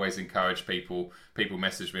 then I always encourage people. People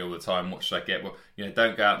message me all the time, what should I get? Well,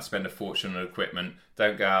 don't go out and spend a fortune on equipment.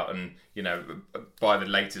 Don't go out and, buy the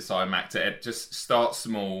latest iMac to edit. Just start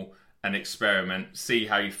small and experiment. See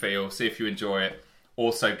how you feel. See if you enjoy it.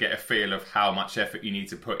 Also get a feel of how much effort you need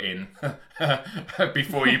to put in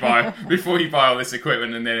before you buy all this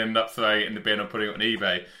equipment and then end up throwing it in the bin or putting it on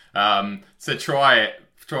eBay. So try it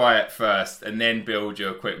first and then build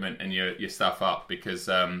your equipment and your stuff up, because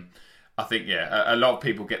I think a lot of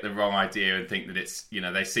people get the wrong idea and think that it's,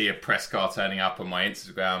 they see a press car turning up on my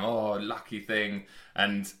Instagram, oh, lucky thing.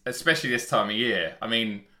 And especially this time of year, I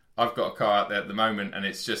mean, I've got a car out there at the moment and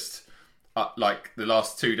it's just like the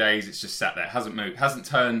last 2 days, it's just sat there, hasn't moved, hasn't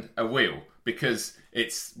turned a wheel, because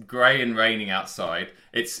it's grey and raining outside.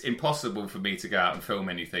 It's impossible for me to go out and film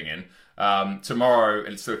anything in. Tomorrow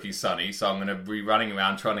it's looking sunny, so I'm going to be running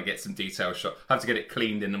around trying to get some detail shots. I have to get it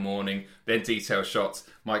cleaned in the morning, then detail shots.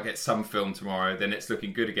 Might get some film tomorrow. Then it's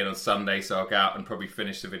looking good again on Sunday, so I'll go out and probably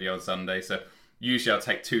finish the video on Sunday. So usually I'll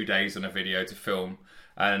take 2 days on a video to film.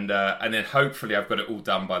 And then hopefully I've got it all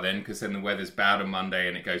done by then, because then the weather's bad on Monday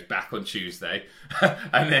and it goes back on Tuesday.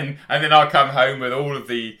 and then I'll come home with all of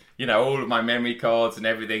the, all of my memory cards and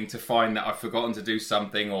everything, to find that I've forgotten to do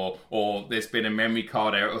something, or there's been a memory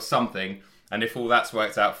card error or something. And if all that's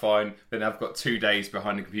worked out fine, then I've got 2 days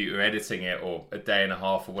behind the computer editing it, or a day and a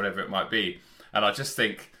half, or whatever it might be. And I just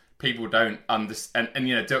think people don't understand. And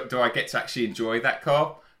do I get to actually enjoy that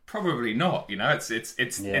car? Probably not. It's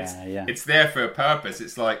there for a purpose.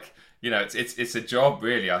 It's like, it's a job,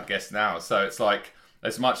 really, I guess, now. So it's like,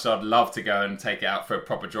 as much as I'd love to go and take it out for a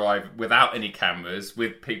proper drive without any cameras,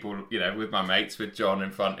 with people, with my mates, with John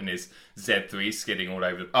in front in his Z3 skidding all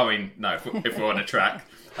over. I mean, no, if we're on a track.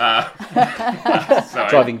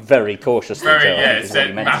 Driving very cautiously.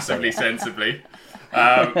 Massively sensibly.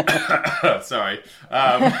 Sorry.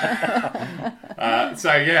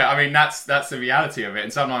 I mean, that's the reality of it.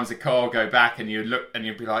 And sometimes the car will go back and you look and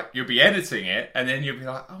you'll be editing it, and then you'll be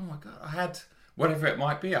like, oh my God, I had whatever it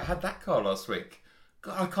might be. I had that car last week.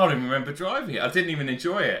 God, I can't even remember driving it. I didn't even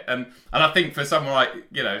enjoy it. And I think for someone like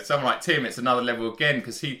Tim, it's another level again,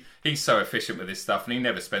 because he's so efficient with this stuff, and he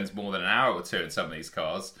never spends more than an hour or two in some of these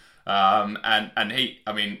cars. And he,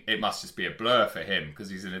 I memean, it must just be a blur for him, because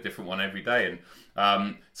he's in a different one every day. And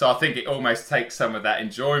so I think it almost takes some of that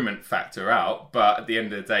enjoyment factor out. But at the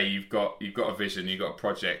end of the day, you've got a vision, you've got a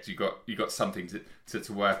project, you've got something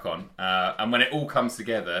to work on. And when it all comes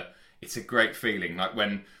together, it's a great feeling. Like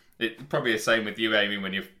when it's probably the same with you, Amy,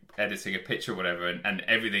 when you're editing a picture or whatever, and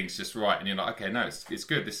everything's just right, and you're like, okay, no, it's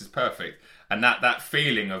good, this is perfect. And that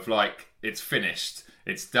feeling of like it's finished,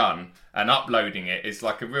 it's done, and uploading it is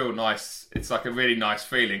like a really nice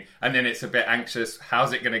feeling. And then it's a bit anxious,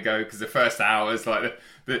 how's it going to go, because the first hour is like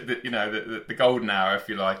the golden hour, if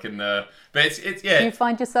you like. And but it's yeah. Do you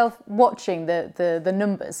find yourself watching the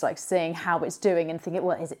numbers, like seeing how it's doing and thinking,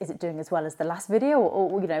 well, is it doing as well as the last video, or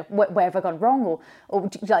where have I gone wrong, or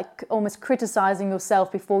like almost criticising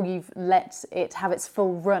yourself before you've let it have its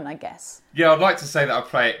full run, I guess? Yeah, I'd like to say that I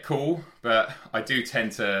play it cool, but I do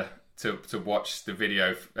tend to to watch the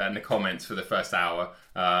video and the comments for the first hour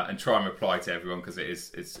and try and reply to everyone, because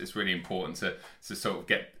it's really important to sort of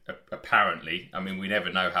get, apparently, I mean, we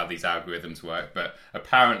never know how these algorithms work, but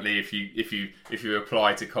apparently if you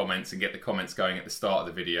reply to comments and get the comments going at the start of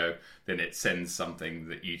the video, then it sends something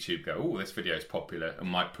that YouTube go, oh, this video is popular, and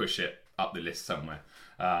might push it up the list somewhere.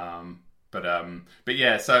 But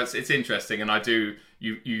yeah, so it's interesting, and you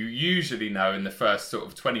usually know in the first sort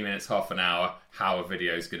of 20 minutes, half an hour, how a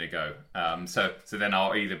video is going to go. So then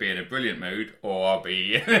I'll either be in a brilliant mood, or I'll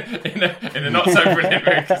be in a not so brilliant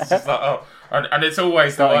mood, because it's just like, oh, and it's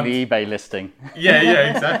always starting the eBay listing.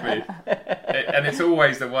 Yeah, exactly. And it's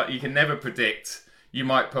always the one you can never predict. You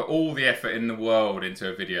might put all the effort in the world into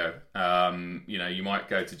a video. You might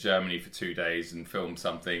go to Germany for 2 days and film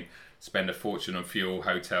something, spend a fortune on fuel,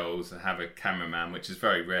 hotels, and have a cameraman, which is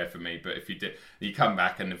very rare for me. But if you come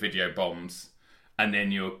back and the video bombs, and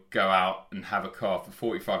then you'll go out and have a car for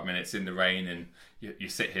 45 minutes in the rain, and you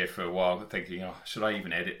sit here for a while thinking, oh, should I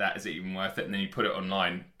even edit that? Is it even worth it? And then you put it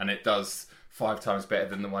online, and it does 5 times better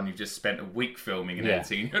than the one you just spent a week filming and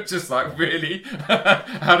editing. You're just like, really?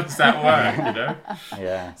 How does that work?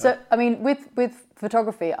 Yeah. So, I mean, with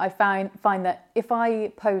photography, I find that if I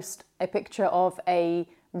post a picture of a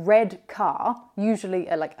red car, usually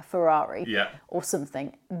like a Ferrari or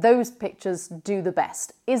something, those pictures do the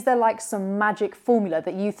best. Is there like some magic formula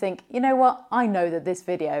that you think, you know what, I know that this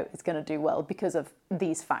video is going to do well because of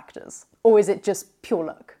these factors? Or is it just pure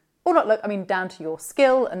luck? Or not luck, I mean, down to your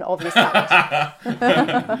skill and obvious talent.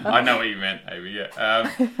 I know what you meant, Amy.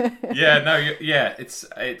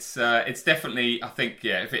 It's definitely, I think,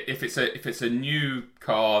 if it's a new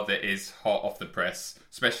car that is hot off the press,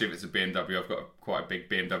 especially if it's a BMW, I've got quite a big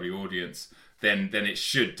BMW audience, then it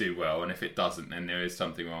should do well, and if it doesn't, then there is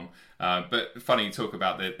something wrong. But funny you talk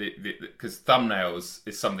about because thumbnails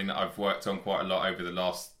is something that I've worked on quite a lot over the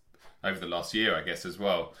last year, I guess, as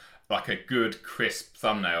well. Like a good crisp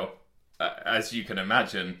thumbnail, as you can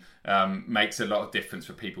imagine, makes a lot of difference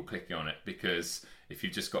for people clicking on it, because if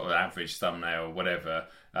you've just got an average thumbnail or whatever,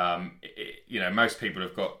 most people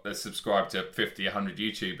have they're subscribed to 50, 100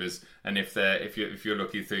 YouTubers, and if you're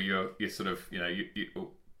looking through your sort of you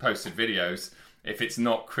posted videos, if it's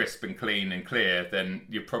not crisp and clean and clear, then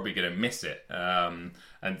you're probably going to miss it. And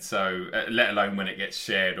so, let alone when it gets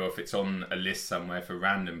shared, or if it's on a list somewhere for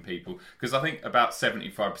random people. Because I think about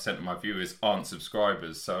 75% of my viewers aren't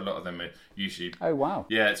subscribers, so a lot of them are usually... Oh, wow.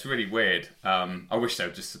 Yeah, it's really weird. I wish they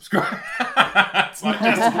would just subscribe. It's like,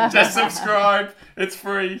 just subscribe. It's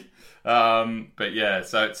free. But yeah,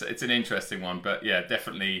 so it's an interesting one. But yeah,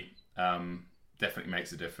 definitely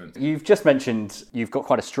makes a difference. You've just mentioned you've got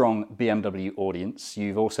quite a strong BMW audience.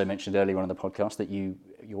 You've also mentioned earlier on in the podcast that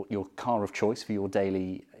your car of choice for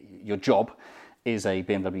your job is a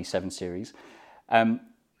BMW 7 Series.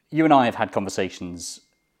 You and I have had conversations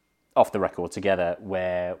off the record together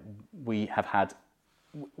where we're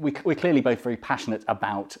clearly both very passionate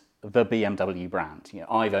about the BMW brand.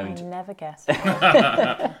 I never guessed.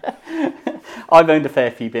 I've owned a fair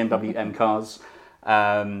few BMW M cars.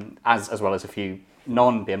 As well as a few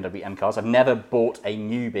non-BMW M cars. I've never bought a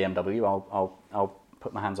new BMW. I'll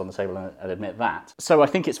put my hands on the table and admit that. So I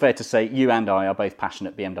think it's fair to say you and I are both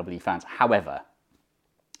passionate BMW fans. However,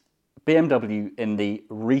 BMW in the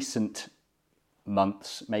recent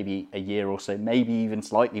months, maybe a year or so, maybe even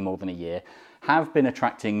slightly more than a year, have been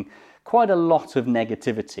attracting quite a lot of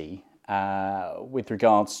negativity with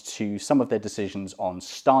regards to some of their decisions on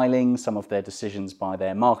styling, some of their decisions by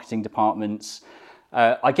their marketing departments.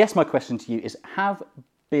 I guess my question to you is, have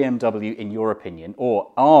BMW, in your opinion,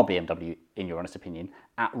 or are BMW, in your honest opinion,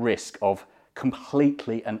 at risk of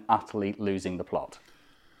completely and utterly losing the plot?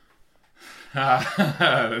 That's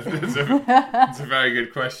a very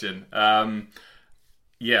good question. I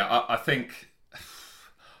think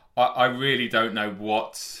I really don't know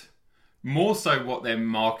more so what their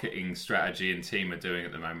marketing strategy and team are doing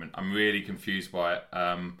at the moment. I'm really confused by it.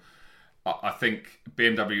 I think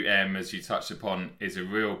BMW M, as you touched upon, is a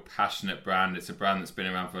real passionate brand. It's a brand that's been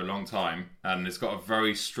around for a long time, and it's got a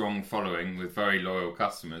very strong following with very loyal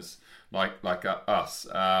customers like us.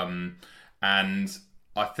 And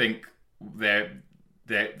I think they're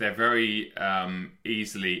very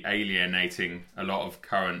easily alienating a lot of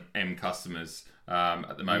current M customers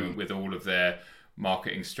at the moment with all of their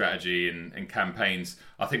marketing strategy and campaigns.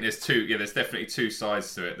 I think there's definitely two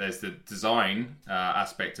sides to it. There's the design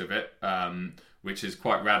aspect of it, which is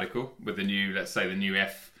quite radical with the new, let's say the new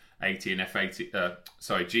F80 and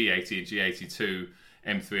G80 and G82,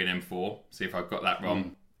 M3 and M4. See if I've got that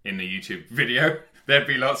wrong in the YouTube video. there'd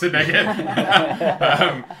be lots of negative.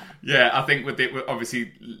 I think with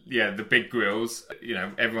obviously, the big grills,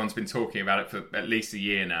 everyone's been talking about it for at least a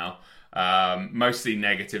year now. Mostly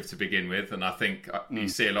negative to begin with, and I think you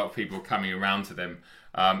see a lot of people coming around to them.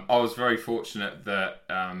 I was very fortunate that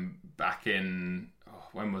back in,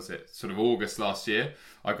 when was it? Sort of August last year,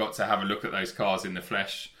 I got to have a look at those cars in the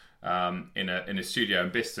flesh in a studio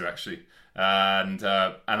in Bicester, actually. And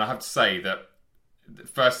I have to say that,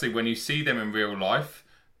 firstly, when you see them in real life,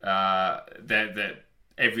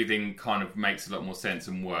 everything kind of makes a lot more sense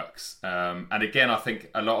and works. And again, I think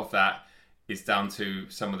a lot of that is down to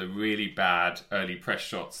some of the really bad early press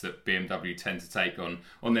shots that BMW tend to take on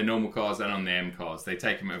their normal cars and on their M cars. They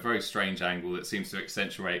take them at a very strange angle that seems to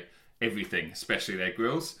accentuate everything, especially their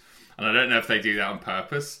grills. And I don't know if they do that on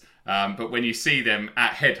purpose, but when you see them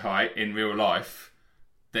at head height in real life,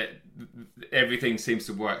 that everything seems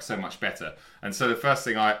to work so much better. And so the first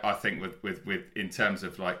thing I think with in terms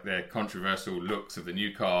of like their controversial looks of the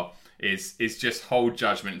new car is just hold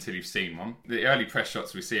judgment until you've seen one. The early press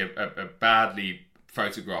shots we see are badly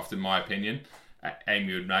photographed, in my opinion.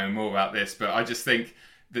 Amy would know more about this, but I just think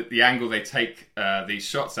that the angle they take these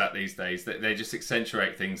shots at these days, that they just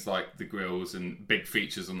accentuate things like the grills and big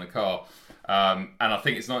features on the car. And I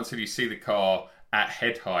think it's not until you see the car at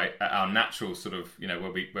head height, at our natural sort of,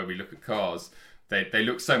 where we look at cars, they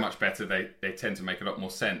look so much better. They tend to make a lot more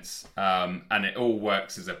sense. And it all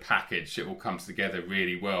works as a package. It all comes together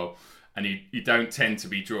really well. And you don't tend to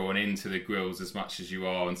be drawn into the grills as much as you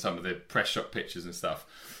are on some of the press shot pictures and stuff.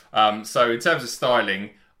 So in terms of styling,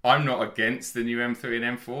 I'm not against the new M3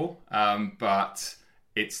 and M4, but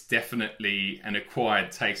it's definitely an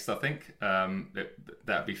acquired taste, I think.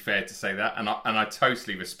 That'd be fair to say that. And I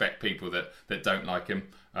totally respect people that don't like him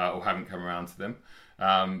or haven't come around to them.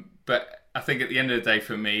 But I think at the end of the day,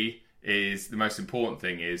 for me, is the most important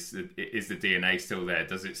thing is the DNA still there?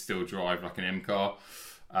 Does it still drive like an M car?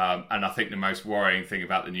 And I think the most worrying thing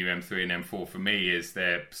about the new M3 and M4 for me is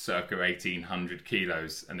they're circa 1,800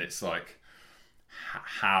 kilos, and it's like,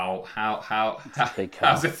 how's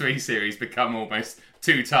a 3 Series become almost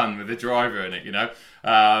 2 ton with a driver in it,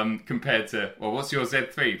 compared to, well, what's your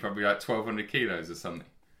Z3? Probably like 1,200 kilos or something.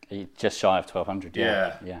 Just shy of 1,200,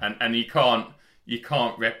 yeah. And you can't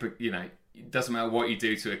it doesn't matter what you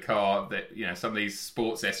do to a car, that, some of these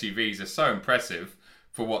sports SUVs are so impressive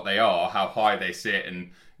for what they are, how high they sit, and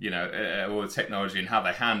all the technology and how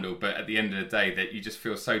they handle. But at the end of the day, that you just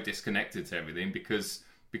feel so disconnected to everything because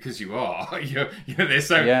you are.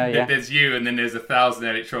 There's you, and then there's 1,000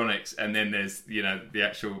 electronics, and then there's the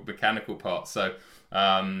actual mechanical part. So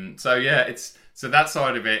that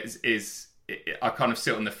side of it is I kind of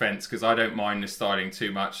sit on the fence because I don't mind the styling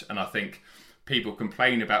too much, and I think people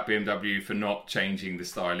complain about BMW for not changing the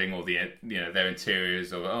styling or their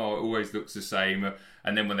interiors, or it always looks the same.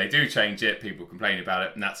 And then when they do change it, people complain about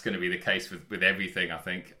it, and that's going to be the case with everything, I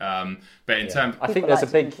think. But in terms, I think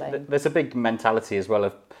there's a big mentality as well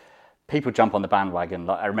of people jump on the bandwagon.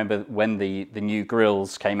 Like I remember when the new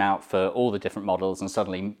grills came out for all the different models, and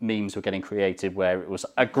suddenly memes were getting created where it was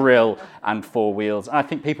a grill and 4 wheels. And I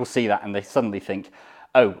think people see that and they suddenly think,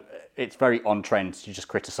 oh, it's very on trend to just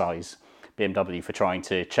criticise BMW for trying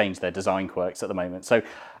to change their design quirks at the moment. So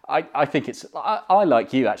I think I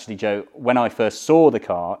like you actually, Joe, when I first saw the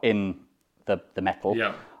car in the metal,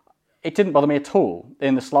 it didn't bother me at all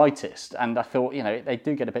in the slightest. And I thought, they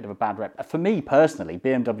do get a bit of a bad rep. For me personally,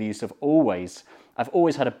 BMWs I've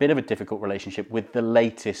always had a bit of a difficult relationship with the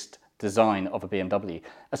latest design of a BMW.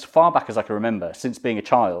 As far back as I can remember, since being a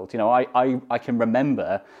child, I can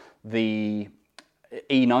remember the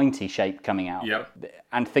E90 shape coming out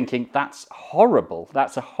and thinking, that's horrible.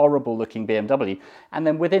 That's a horrible looking BMW. And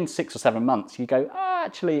then within 6 or 7 months, you go,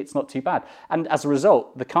 actually, it's not too bad. And as a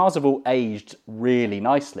result, the cars have all aged really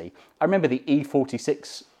nicely. I remember the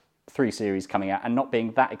E46 3 Series coming out and not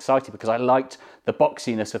being that excited because I liked the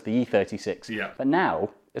boxiness of the E36. Yeah. But now,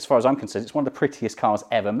 as far as I'm concerned, it's one of the prettiest cars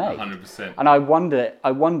ever made. 100%. And I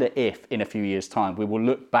wonder if in a few years' time, we will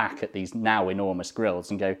look back at these now enormous grills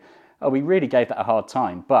and go, oh, we really gave that a hard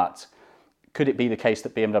time. But could it be the case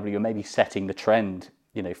that BMW are maybe setting the trend,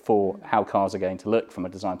 for how cars are going to look from a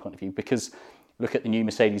design point of view? Because look at the new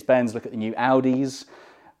Mercedes-Benz, look at the new Audis.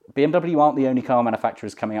 BMW aren't the only car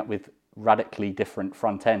manufacturers coming up with radically different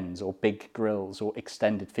front ends or big grills or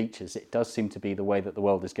extended features. It does seem to be the way that the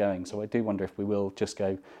world is going. So I do wonder if we will just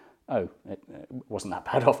go, oh, it wasn't that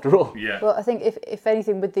bad after all. Yeah. Well, I think if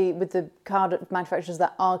anything, with the car manufacturers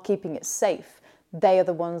that are keeping it safe, they are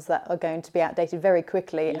the ones that are going to be outdated very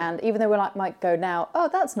quickly. Yeah. And even though we might go now, oh,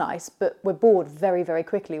 that's nice, but we're bored very, very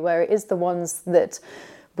quickly, where it is the ones that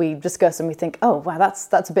we discuss and we think, oh, wow,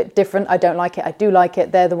 that's a bit different. I don't like it. I do like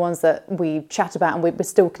it. They're the ones that we chat about and we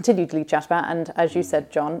still continually chat about. And as you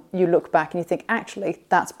said, John, you look back and you think, actually,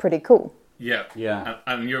 that's pretty cool. Yeah.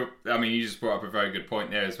 And you just brought up a very good point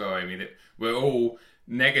there as well. I mean, we're all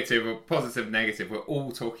negative or positive, negative. We're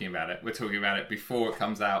all talking about it. We're talking about it before it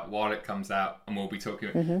comes out, while it comes out, and we'll be talking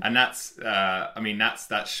about it. And that's,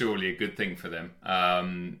 that's surely a good thing for them.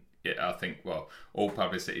 I think, well, all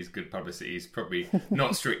publicity is good publicity is probably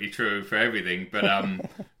not strictly true for everything,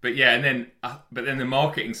 but yeah, and then the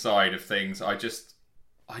marketing side of things, I just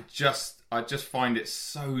find it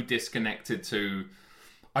so disconnected to.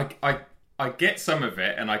 I get some of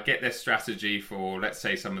it, and I get their strategy for, let's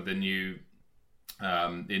say, some of the new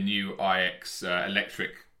iX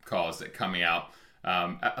electric cars that are coming out.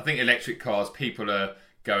 I think electric cars, people are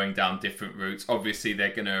going down different routes. Obviously,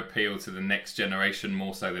 they're going to appeal to the next generation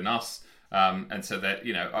more so than us, and so that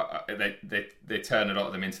they turn a lot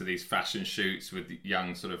of them into these fashion shoots with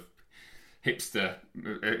young sort of hipster,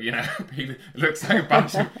 it looks like a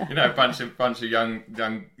bunch of young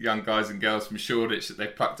guys and girls from Shoreditch that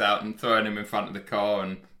they've plucked out and thrown them in front of the car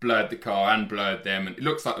and blurred the car and blurred them, and it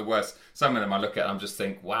looks like the worst. Some of them I look at and I'm just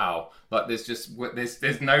think, wow, like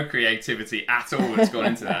there's no creativity at all that's gone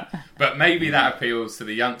into that. But maybe that appeals to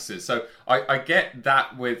the youngsters. So I get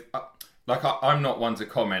that with. I'm not one to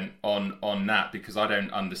comment on that because I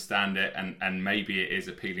don't understand it, and maybe it is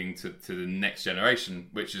appealing to the next generation,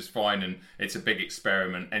 which is fine, and it's a big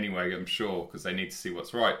experiment anyway, I'm sure, because they need to see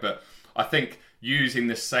what's right. But I think using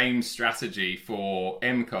the same strategy for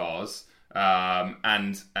M cars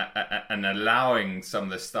and allowing some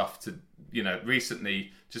of the stuff to,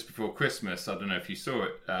 recently, just before Christmas, I don't know if you saw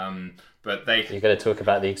it, but you're going to talk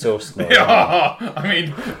about the exhaust noise. I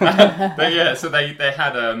mean, so they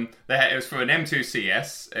had it was for an M2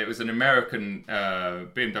 CS. It was an American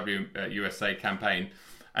BMW USA campaign,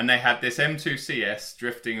 and they had this M2 CS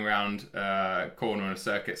drifting around a corner on a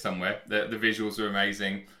circuit somewhere. The visuals were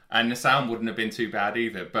amazing, and the sound wouldn't have been too bad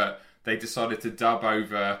either. But they decided to dub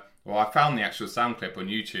over. Well, I found the actual sound clip on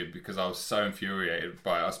YouTube because I was so infuriated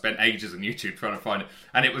by it. I spent ages on YouTube trying to find it,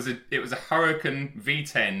 and it was a Huracan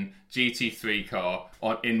V10 GT3 car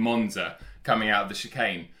in Monza coming out of the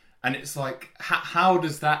chicane, and it's like, how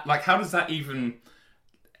does that even?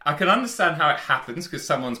 I can understand how it happens because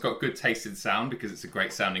someone's got good taste in sound because it's a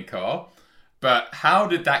great sounding car, but how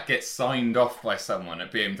did that get signed off by someone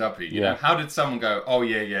at BMW? You know, how did someone go, oh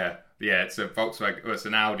yeah, it's a Volkswagen, it's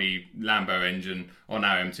an Audi Lambo engine on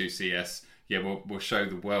our M2 CS. Yeah, we'll show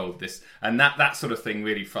the world this, and that sort of thing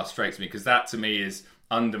really frustrates me because that to me is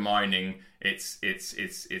undermining its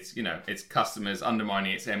customers,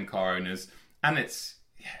 undermining its M car owners, and I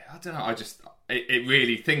don't know. It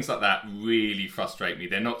really, things like that really frustrate me.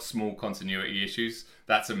 They're not small continuity issues.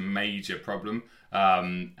 That's a major problem,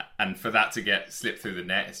 and for that to get slipped through the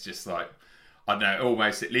net, it's just like, I don't know.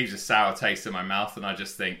 Almost, it leaves a sour taste in my mouth, and I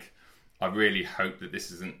just think, I really hope that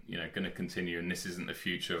this isn't, going to continue, and this isn't the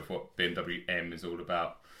future of what BMW M is all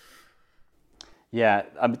about. Yeah,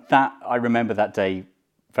 I remember that day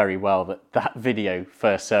very well. That video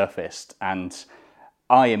first surfaced, and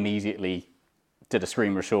I immediately did a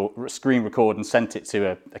screen record and sent it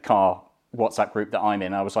to a car WhatsApp group that I'm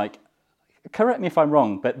in. I was like, correct me if I'm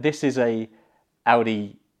wrong, but this is a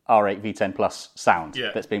Audi R8 V10 Plus sound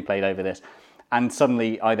that's being played over this. And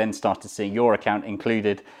suddenly I then started seeing your account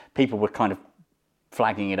included. People were kind of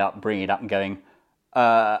flagging it up, bringing it up and going,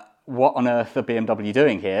 what on earth are BMW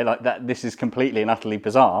doing here? Like that, this is completely and utterly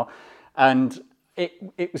bizarre. And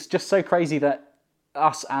it was just so crazy that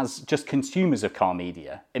us as just consumers of car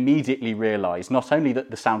media immediately realised not only that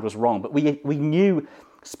the sound was wrong, but we knew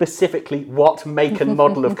specifically what make and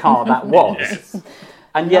model of car that was. Yes.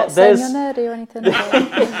 And yet not saying you're nerdy or anything.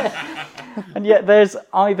 And yet there's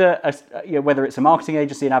either, whether it's a marketing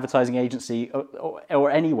agency, an advertising agency,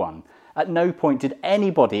 or anyone, at no point did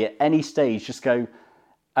anybody at any stage just go,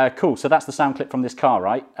 cool, so that's the sound clip from this car,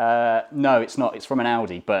 right? No, it's not. It's from an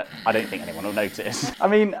Audi, but I don't think anyone will notice. I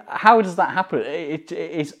mean, how does that happen? It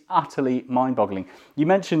is utterly mind-boggling. You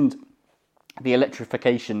mentioned the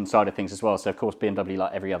electrification side of things as well. So, of course, BMW,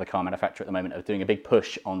 like every other car manufacturer at the moment, are doing a big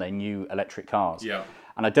push on their new electric cars. Yeah.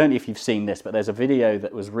 And I don't know if you've seen this, but there's a video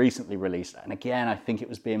that was recently released. And again, I think it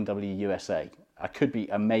was BMW USA.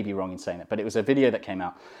 I may be wrong in saying that, but it was a video that came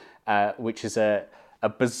out, which is a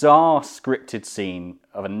bizarre scripted scene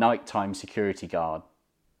of a nighttime security guard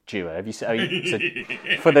duo. Have you seen? So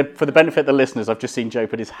for the benefit of the listeners, I've just seen Joe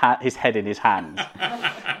put his head in his hands,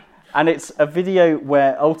 and it's a video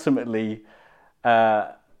where ultimately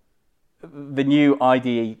the new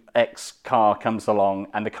ID.X car comes along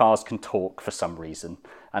and the cars can talk for some reason.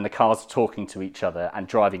 and the cars are talking to each other and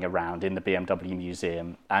driving around in the BMW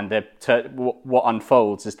museum. And what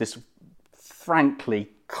unfolds is this frankly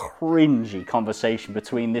cringy conversation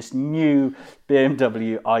between this new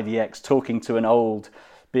BMW IDX talking to an old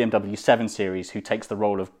BMW 7 Series who takes the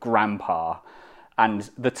role of grandpa. And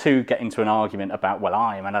the two get into an argument about, well,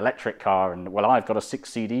 I'm an electric car, and well, I've got a 6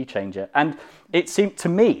 CD changer. And it seemed to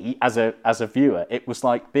me, as a viewer, it was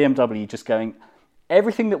like BMW just going,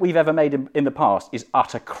 everything that we've ever made in the past is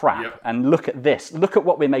utter crap. Yep. And look at this. Look at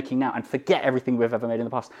what we're making now, and forget everything we've ever made in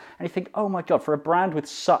the past. And you think, oh my God, for a brand with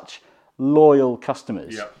such loyal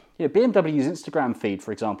customers. Yep. You know, BMW's Instagram feed,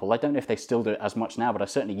 for example, I don't know if they still do it as much now, but I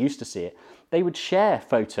certainly used to see it. They would share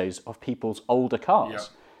photos of people's older cars. Yep.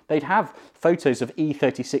 They'd have photos of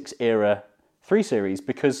E36 era 3 Series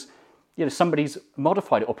because somebody's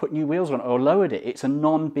modified it or put new wheels on it or lowered it. It's a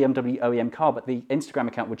non-BMW OEM car, but the Instagram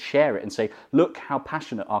account would share it and say, look how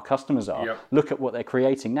passionate our customers are. Yep. Look at what they're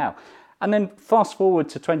creating now. And then fast forward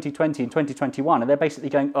to 2020 and 2021, and they're basically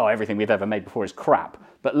going, oh, everything we've ever made before is crap.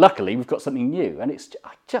 But luckily, we've got something new. And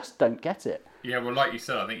I just don't get it. Yeah, well, like you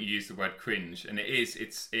said, I think you used the word cringe, and it is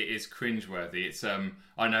cringeworthy. It's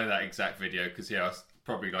I know that exact video because I was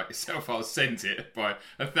probably like yourself, I was sent it by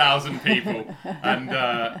 1,000 people,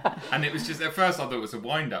 and it was just at first I thought it was a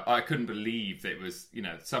wind up. I couldn't believe that it was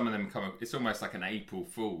some of them come. It's almost like an April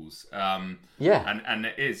Fool's. Yeah, and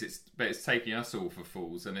it is. But it's taking us all for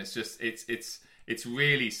fools, and it's just it's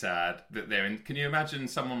really sad that they're in. Can you imagine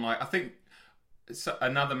someone like, I think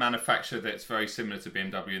another manufacturer that's very similar to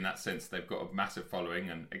BMW in that sense, they've got a massive following,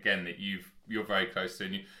 and again that you're very close to,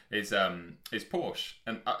 and is Porsche.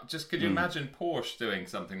 And just could you imagine Porsche doing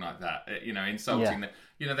something like that? Insulting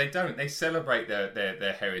they celebrate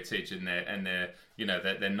their heritage and their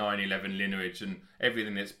 911 lineage and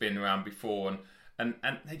everything that's been around before, and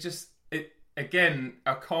they just again,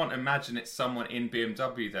 I can't imagine it's someone in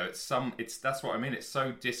BMW though. That's what I mean. It's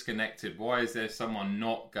so disconnected. Why is there someone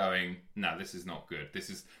not going, no, this is not good.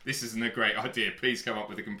 This isn't a great idea. Please come up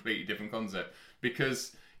with a completely different concept.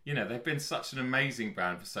 Because, they've been such an amazing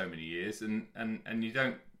brand for so many years, and you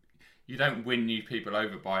don't win new people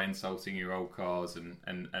over by insulting your old cars and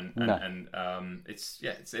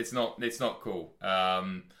it's not cool.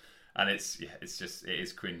 And it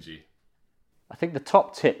is cringy. I think the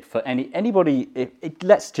top tip for anybody,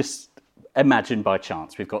 let's just imagine by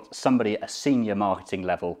chance we've got somebody at a senior marketing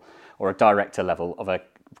level or a director level of a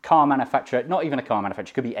car manufacturer, not even a car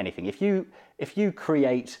manufacturer, it could be anything. If you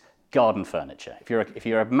create garden furniture, if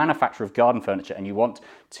you're a manufacturer of garden furniture and you want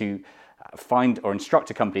to find or instruct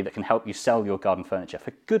a company that can help you sell your garden furniture,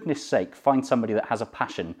 for goodness sake, find somebody that has a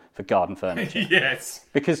passion for garden furniture. Yes.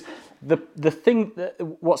 Because the thing,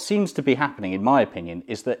 what seems to be happening, in my opinion,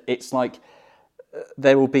 is that it's like,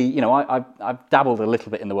 there will be, I've dabbled a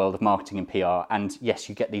little bit in the world of marketing and PR, and yes,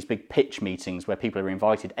 you get these big pitch meetings where people are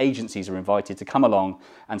invited, agencies are invited to come along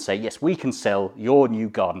and say, yes, we can sell your new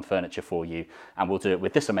garden furniture for you, and we'll do it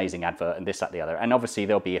with this amazing advert and this, that, the other. And obviously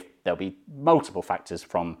there'll be multiple factors,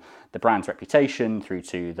 from the brand's reputation through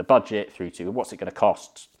to the budget, through to what's it going to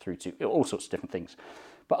cost, through to all sorts of different things.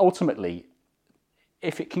 But ultimately,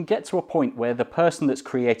 if it can get to a point where the person that's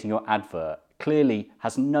creating your advert clearly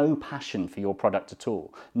has no passion for your product at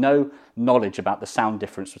all, no knowledge about the sound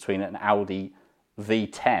difference between an Audi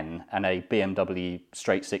V10 and a BMW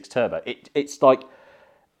straight six turbo, it's like,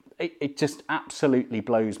 it just absolutely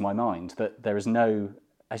blows my mind that there is no,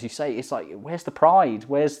 as you say, it's like, where's the pride?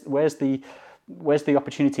 Where's the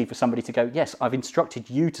opportunity for somebody to go, yes, I've instructed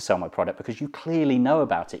you to sell my product because you clearly know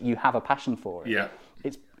about it, you have a passion for it. Yeah.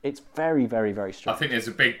 It's very, very, very strange. I think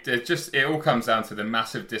it all comes down to the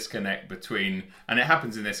massive disconnect between, and it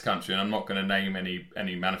happens in this country, and I'm not going to name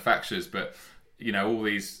any manufacturers, but, all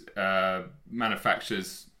these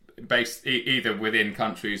manufacturers based either within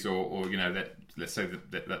countries or that, let's say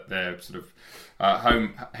that they're sort of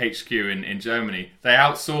home HQ in Germany, they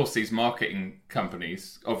outsource these marketing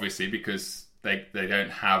companies, obviously, because they don't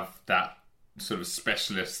have that sort of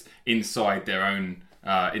specialist inside their own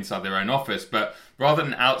office. But rather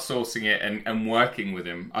than outsourcing it and working with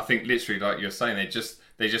them, I think literally, like you're saying,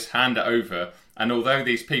 they just hand it over. And although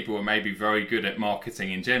these people are maybe very good at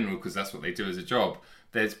marketing in general, because that's what they do as a job,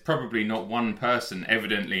 there's probably not one person,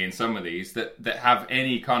 evidently, in some of these that have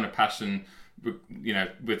any kind of passion,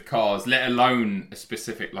 with cars, let alone a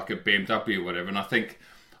specific, like a BMW or whatever. And I think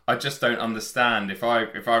I just don't understand, if I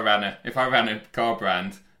ran a car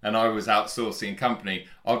brand and I was outsourcing a company,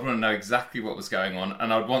 I'd want to know exactly what was going on,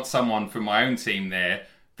 and I'd want someone from my own team there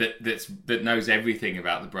that knows everything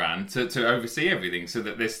about the brand to oversee everything, so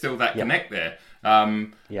that there's still that connect there.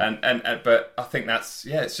 But I think that's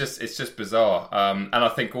it's just bizarre. And I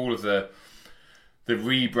think all of the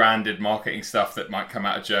rebranded marketing stuff that might come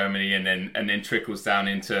out of Germany and then trickles down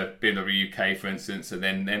into BMW UK, for instance, and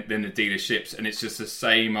then the dealerships, and it's just the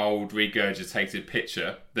same old regurgitated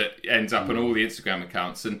picture that ends up on all the Instagram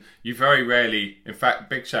accounts. And you very rarely, in fact,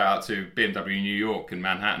 big shout out to BMW New York and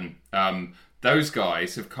Manhattan. Those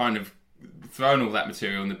guys have kind of thrown all that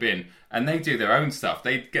material in the bin, and they do their own stuff.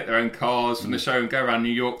 They get their own cars from the show and go around New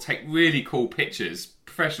York, take really cool pictures,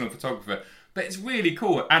 professional photographer. But it's really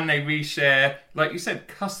cool, and they reshare, like you said,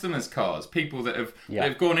 customers' cars. People that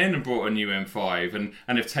have gone in and bought a new M5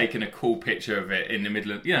 and have taken a cool picture of it in the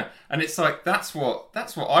middle of, and it's like that's what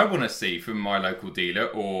I want to see from my local dealer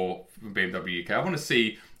or from BMW UK. I want to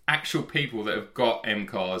see actual people that have got M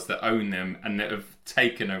cars, that own them, and that have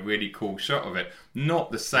taken a really cool shot of it.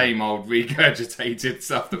 Not the same old regurgitated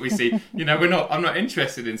stuff that we see. I'm not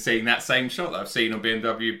interested in seeing that same shot that I've seen on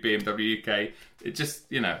BMW UK. It just,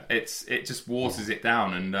 it just waters it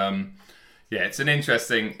down, and it's an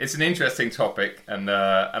interesting topic, and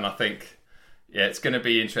I think it's going to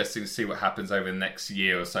be interesting to see what happens over the next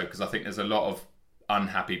year or so, because I think there's a lot of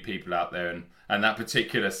unhappy people out there, and that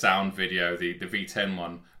particular sound video, the V10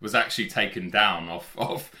 one, was actually taken down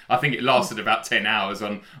off I think it lasted about 10 hours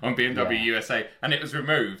on BMW USA, and it was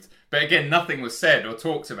removed. But again, nothing was said or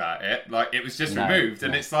talked about it. Like, it was just removed,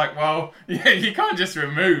 and it's like, well, you can't just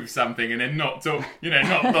remove something and then not talk,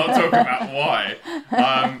 not talk about why.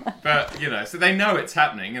 But so they know it's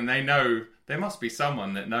happening, and they know there must be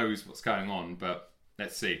someone that knows what's going on. But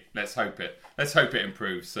let's see. Let's hope it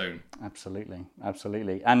improves soon. Absolutely.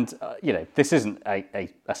 And this isn't a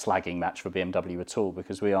slagging match for BMW at all,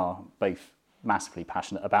 because we are both massively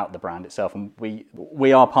passionate about the brand itself, and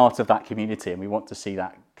we are part of that community, and we want to see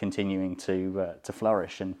that continuing to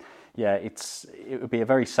flourish. And it would be a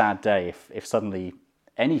very sad day if suddenly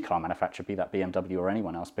any car manufacturer, be that BMW or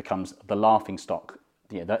anyone else, becomes the laughing stock.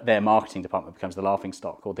 Their marketing department becomes the laughing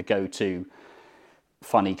stock or the go-to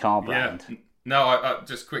funny car brand. Yeah. No, I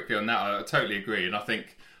just quickly on that, I totally agree, and I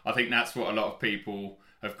think that's what a lot of people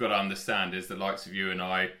have got to understand, is the likes of you and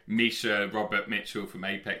I, Misha, Robert Mitchell from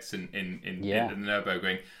Apex in the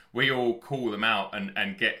Nürburgring, we all call them out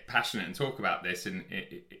and get passionate and talk about this in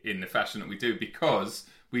the fashion that we do, because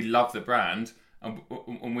we love the brand, and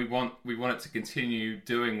we want it to continue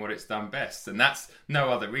doing what it's done best, and that's no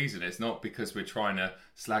other reason. It's not because we're trying to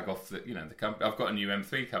slag off the company. I've got a new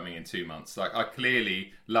M3 coming in 2 months. Like, I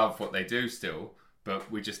clearly love what they do still,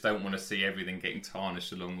 but we just don't want to see everything getting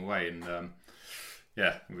tarnished along the way, and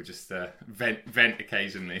we just vent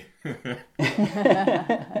occasionally.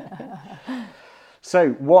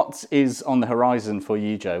 So what is on the horizon for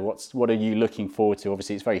you, Joe? What are you looking forward to?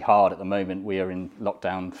 Obviously, it's very hard at the moment. We are in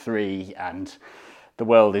lockdown 3, and the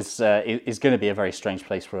world is going to be a very strange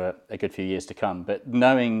place for a good few years to come. But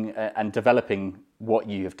knowing and developing what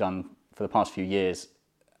you have done for the past few years,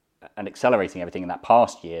 and accelerating everything in that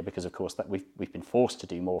past year, because of course that we've been forced to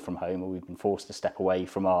do more from home, or we've been forced to step away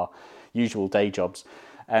from our usual day jobs.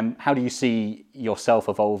 How do you see yourself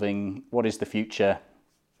evolving? What is the future?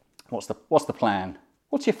 What's the plan?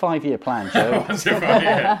 What's your 5-year plan, Joe? What's your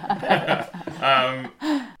 5-year?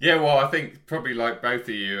 Well, I think probably like both of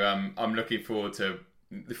you, I'm looking forward to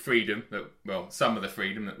the freedom some of the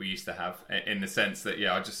freedom that we used to have, in the sense that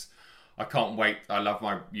I can't wait. I love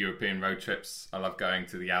my European road trips. I love going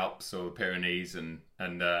to the Alps or the Pyrenees and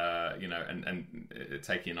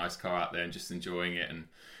taking a nice car out there and just enjoying it and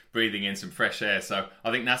breathing in some fresh air. So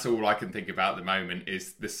I think that's all I can think about at the moment,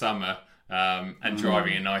 is the summer and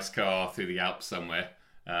driving a nice car through the Alps somewhere,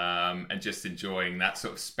 and just enjoying that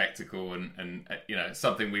sort of spectacle and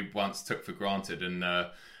something we once took for granted. And I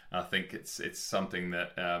think it's something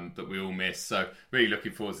that we all miss. So really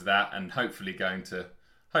looking forward to that, and hopefully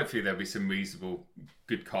there'll be some reasonable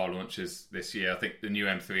good car launches this year. I think the new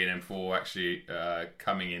M3 and M4 actually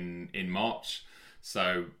coming in March.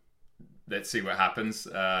 So let's see what happens.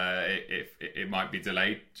 It might be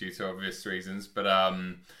delayed due to obvious reasons, but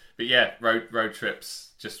road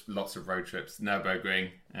trips, just lots of road trips,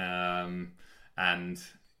 Nürburgring, and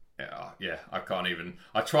I can't even.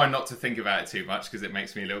 I try not to think about it too much because it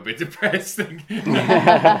makes me a little bit depressed.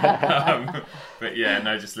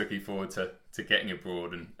 Just looking forward to getting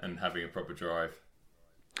abroad and having a proper drive.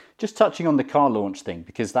 Just touching on the car launch thing,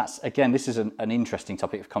 because this is an interesting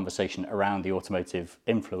topic of conversation around the automotive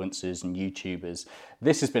influencers and YouTubers.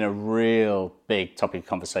 This has been a real big topic of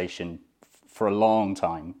conversation for a long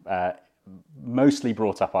time, mostly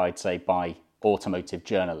brought up, I'd say, by automotive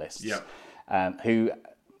journalists, who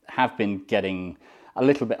have been getting a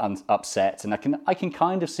little bit upset, and I can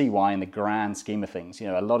kind of see why in the grand scheme of things.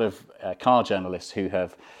 A lot of car journalists who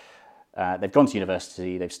have they've gone to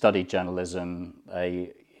university, they've studied journalism,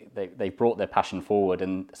 they've brought their passion forward,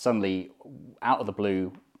 and suddenly, out of the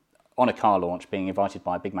blue, on a car launch, being invited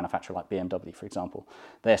by a big manufacturer like BMW, for example,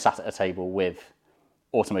 they're sat at a table with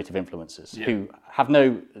automotive influencers who have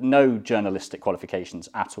no journalistic qualifications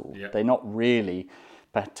at all. Yeah. They're not really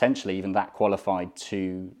potentially even that qualified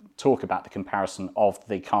to talk about the comparison of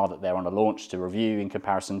the car that they're on a launch to review in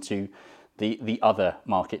comparison to the other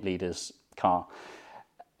market leader's car.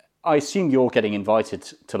 I assume you're getting invited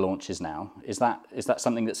to launches now. Is that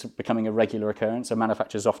something that's becoming a regular occurrence? Are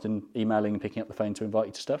manufacturers often emailing and picking up the phone to invite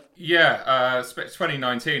you to stuff? Yeah,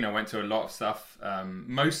 2019 I went to a lot of stuff,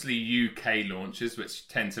 mostly UK launches, which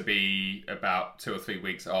tend to be about 2 or 3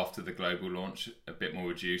 weeks after the global launch, a bit more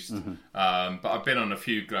reduced. Mm-hmm. But I've been on a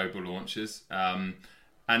few global launches, and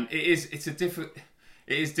it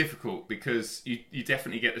is difficult because you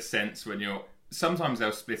definitely get the sense when you're. Sometimes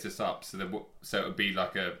they'll split us up, so it would be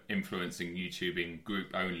like a influencing YouTubing group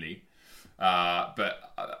only.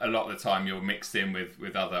 But a lot of the time you're mixed in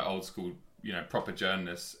with other old school, proper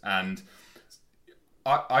journalists. And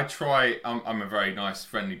I try. I'm a very nice,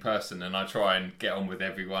 friendly person, and I try and get on with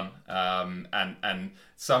everyone. And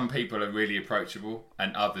some people are really approachable,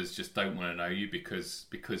 and others just don't want to know you because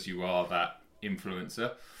you are that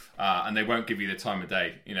influencer, and they won't give you the time of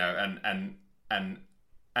day. And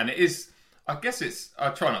it is. I guess I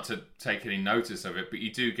try not to take any notice of it, but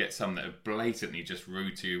you do get some that are blatantly just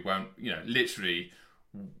rude to you, won't, literally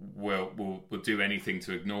will do anything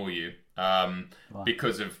to ignore you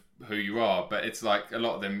because of who you are. But it's like a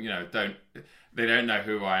lot of them, they don't know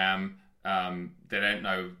who I am. They don't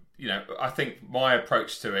know, I think my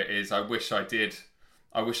approach to it is I wish I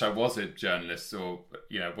was a journalist or,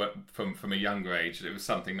 from a younger age. It was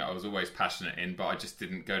something that I was always passionate in, but I just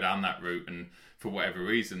didn't go down that route and for whatever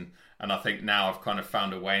reason. And I think now I've kind of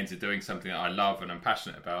found a way into doing something that I love and I'm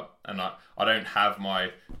passionate about. And I don't have my,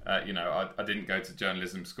 I didn't go to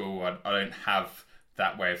journalism school. I don't have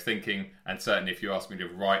that way of thinking. And certainly if you asked me to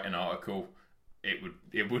write an article,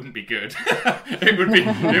 it wouldn't be good. it would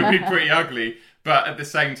be pretty ugly. But at the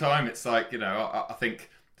same time, it's like, I think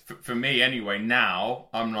for me anyway, now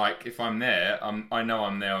I'm like, if I'm there, I know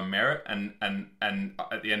I'm there on merit. And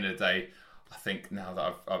at the end of the day, I think now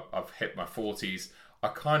that I've hit my 40s, I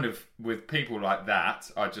kind of, with people like that,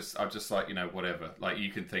 I'm just like, whatever. Like, you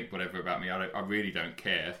can think whatever about me. I really don't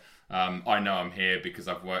care. I know I'm here because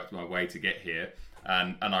I've worked my way to get here,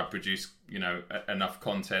 and I produce, enough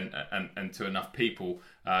content and to enough people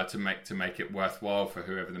to make it worthwhile for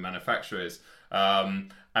whoever the manufacturer is.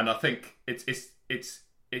 And I think it's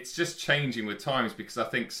just changing with times, because I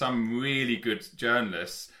think some really good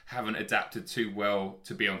journalists haven't adapted too well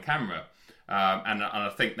to be on camera. And I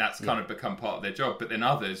think that's kind of become part of their job, but then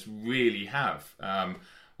others really have,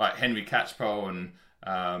 like Henry Catchpole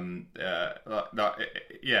and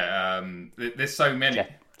there's so many.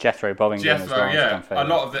 Jethro Bovingdon as well. Yeah, a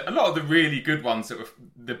lot of the really good ones that were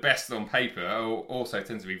the best on paper also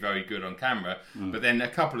tend to be very good on camera, but then a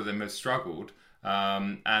couple of them have struggled,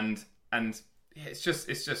 and it's just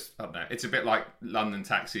I don't know. It's a bit like London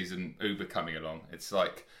taxis and Uber coming along. It's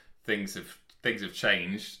like things have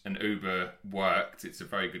changed and Uber worked. It's a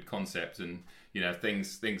very good concept, and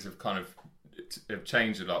things have kind of have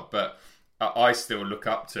changed a lot. But I still look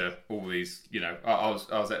up to all these. I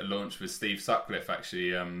was at a launch with Steve Sutcliffe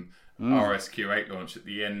actually, RSQ8 launch at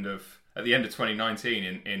the end of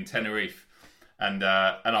 2019 in Tenerife, and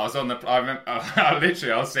I was on the. I remember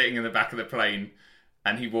I was sitting in the back of the plane.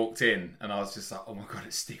 And he walked in, and I was just like, "Oh my god,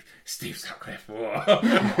 it's Steve Sutcliffe!"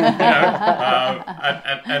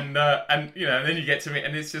 And then you get to meet,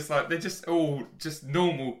 and it's just like they're just all just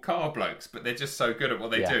normal car blokes, but they're just so good at what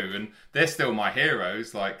they do, and they're still my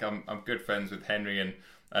heroes. Like I'm good friends with Henry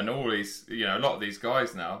and all these, a lot of these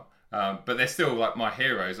guys now, but they're still like my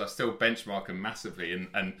heroes. I still benchmark them massively,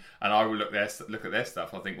 and I will look at their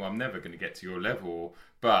stuff. I think, well, I'm never going to get to your level,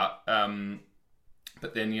 but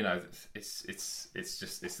then it's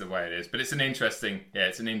the way it is. But it's an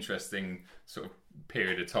interesting sort of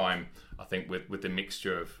period of time, I think, with the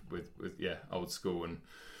mixture of with old school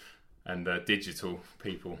and digital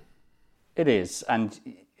people. It is, and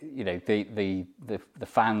the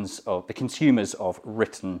fans of the consumers of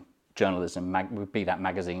written journalism, would be that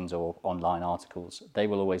magazines or online articles, they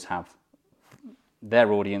will always have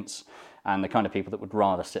their audience, and the kind of people that would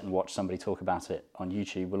rather sit and watch somebody talk about it on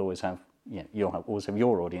YouTube will always have. You'll always have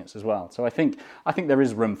your audience as well. So I think there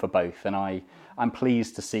is room for both, and I'm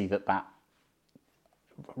pleased to see that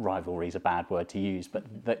rivalry is a bad word to use, but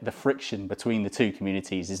the friction between the two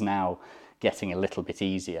communities is now getting a little bit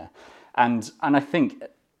easier. And I think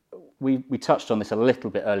we touched on this a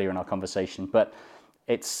little bit earlier in our conversation, but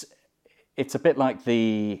it's a bit like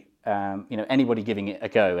the anybody giving it a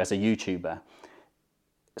go as a YouTuber,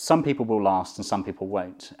 some people will last and some people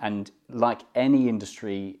won't. And like any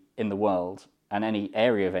industry in the world and any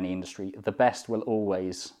area of any industry, the best will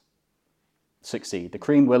always succeed. The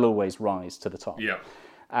cream will always rise to the top. Yeah.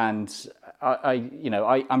 And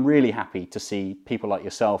I'm really happy to see people like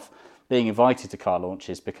yourself being invited to car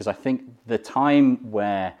launches, because I think the time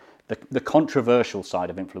where the controversial side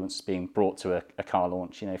of influence is being brought to a car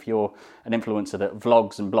launch. If you're an influencer that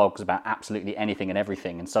vlogs and blogs about absolutely anything and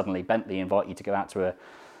everything, and suddenly Bentley invite you to go out to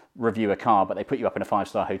review a car, but they put you up in a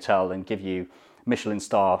 5-star hotel and give you Michelin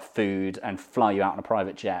star food and fly you out on a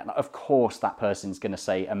private jet, of course that person's going to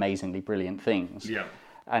say amazingly brilliant things. Yeah.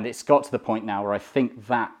 And it's got to the point now where I think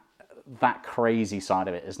that crazy side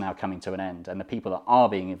of it is now coming to an end, and the people that are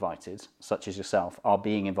being invited, such as yourself, are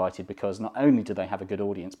being invited because not only do they have a good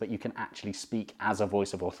audience, but you can actually speak as a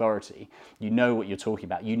voice of authority. You know what you're talking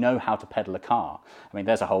about. You know how to pedal a car. I mean,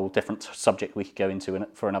 there's a whole different subject we could go into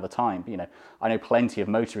for another time. I know plenty of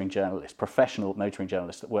motoring journalists, professional motoring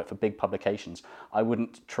journalists that work for big publications. I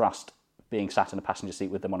wouldn't trust being sat in a passenger seat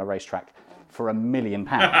with them on a racetrack for £1 million.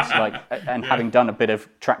 Having done a bit of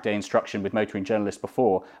track day instruction with motoring journalists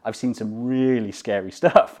before, I've seen some really scary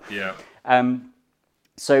stuff. Yeah.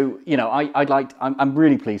 So I'm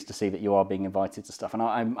really pleased to see that you are being invited to stuff, and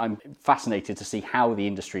I'm fascinated to see how the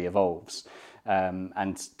industry evolves,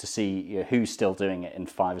 and to see who's still doing it in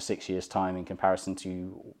 5 or 6 years' time in comparison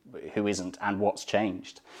to who isn't, and what's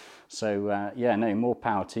changed. So more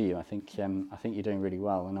power to you. I think you're doing really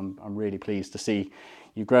well, and I'm really pleased to see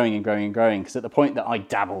you growing and growing and growing. Because at the point that I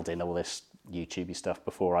dabbled in all this YouTubey stuff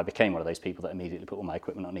before, I became one of those people that immediately put all my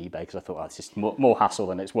equipment on eBay because I thought, it's just more hassle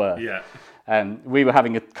than it's worth. Yeah. We were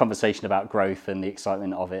having a conversation about growth and the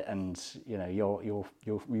excitement of it, and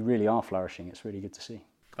we really are flourishing. It's really good to see.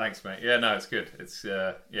 Thanks, mate. Yeah, no, it's good. It's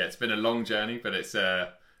it's been a long journey, but it's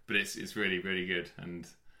really, really good, and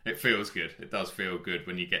it feels good. It does feel good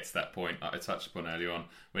when you get to that point, like I touched upon earlier on,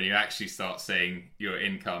 when you actually start seeing your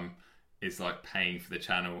income is like paying for the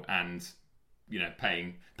channel and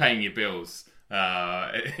paying your bills.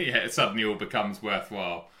 It suddenly all becomes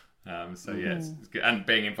worthwhile. It's good. And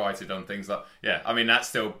being invited on things like that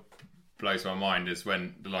still blows my mind, is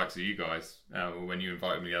when the likes of you guys, when you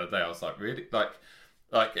invited me the other day, I was like, really, like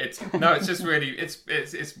it's just really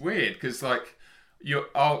it's weird, because I'll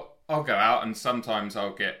go out and sometimes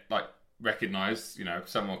I'll get like recognised.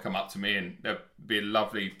 Someone will come up to me and there'll be a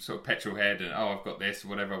lovely sort of petrol head, and I've got this or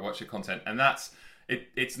whatever, I watch your content, and that's it.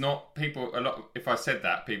 It's not people a lot. If I said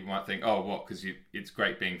that, people might think, oh, what? Because it's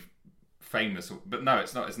great being famous, but no,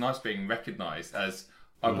 it's not. It's nice being recognised as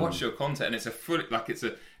I watch your content, and it's a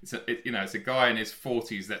guy in his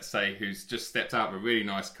 40s, let's say, who's just stepped out of a really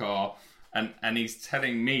nice car. And he's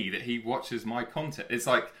telling me that he watches my content. It's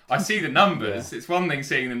like, I see the numbers. It's one thing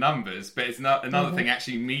seeing the numbers, but it's not another thing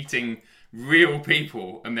actually meeting real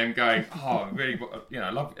people and then going, oh, really,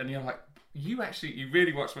 I love it. And you're like, you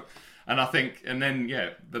really watch my... And I think, and then,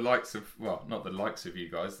 the likes of, well, not the likes of you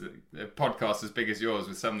guys, the podcast as big as yours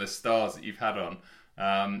with some of the stars that you've had on.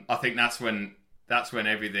 I think that's when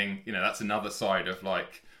everything, that's another side of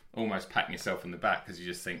like almost patting yourself on the back, because you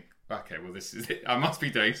just think, okay, well, this is it. I must be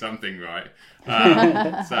doing something right.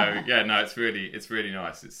 It's really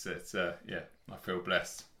nice. It's I feel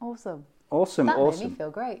blessed. Awesome. That made me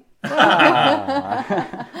feel great. As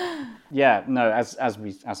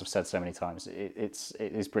I've said so many times, it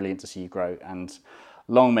is brilliant to see you grow, and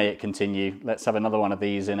long may it continue. Let's have another one of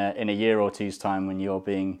these in a year or two's time, when you're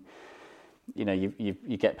being,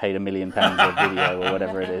 you get paid £1 million a video or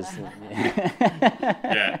whatever it is.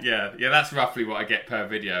 yeah. That's roughly what I get per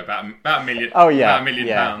video. About £1 million. Oh yeah, about £1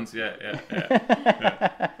 million pounds.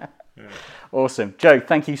 Yeah. Awesome, Joe.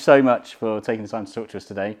 Thank you so much for taking the time to talk to us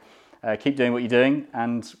today. Keep doing what you're doing,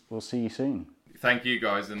 and we'll see you soon. Thank you,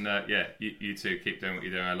 guys, and you too. Keep doing what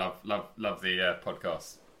you're doing. I love the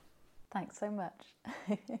podcast. Thanks so much.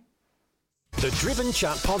 The Driven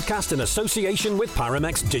Chat podcast in association with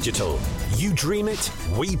Paramex Digital. You dream it,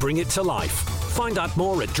 we bring it to life. Find out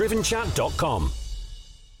more at drivenchat.com.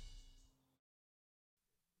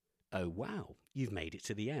 Oh, wow. You've made it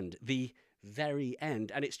to the end. The very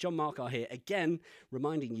end. And it's John Markar here again,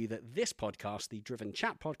 reminding you that this podcast, the Driven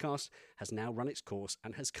Chat podcast, has now run its course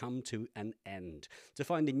and has come to an end. To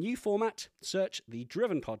find a new format, search the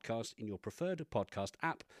Driven podcast in your preferred podcast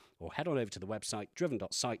app, or head on over to the website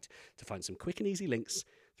driven.site to find some quick and easy links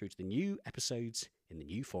through to the new episodes in the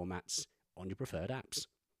new formats on your preferred apps.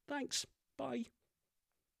 Thanks. Bye.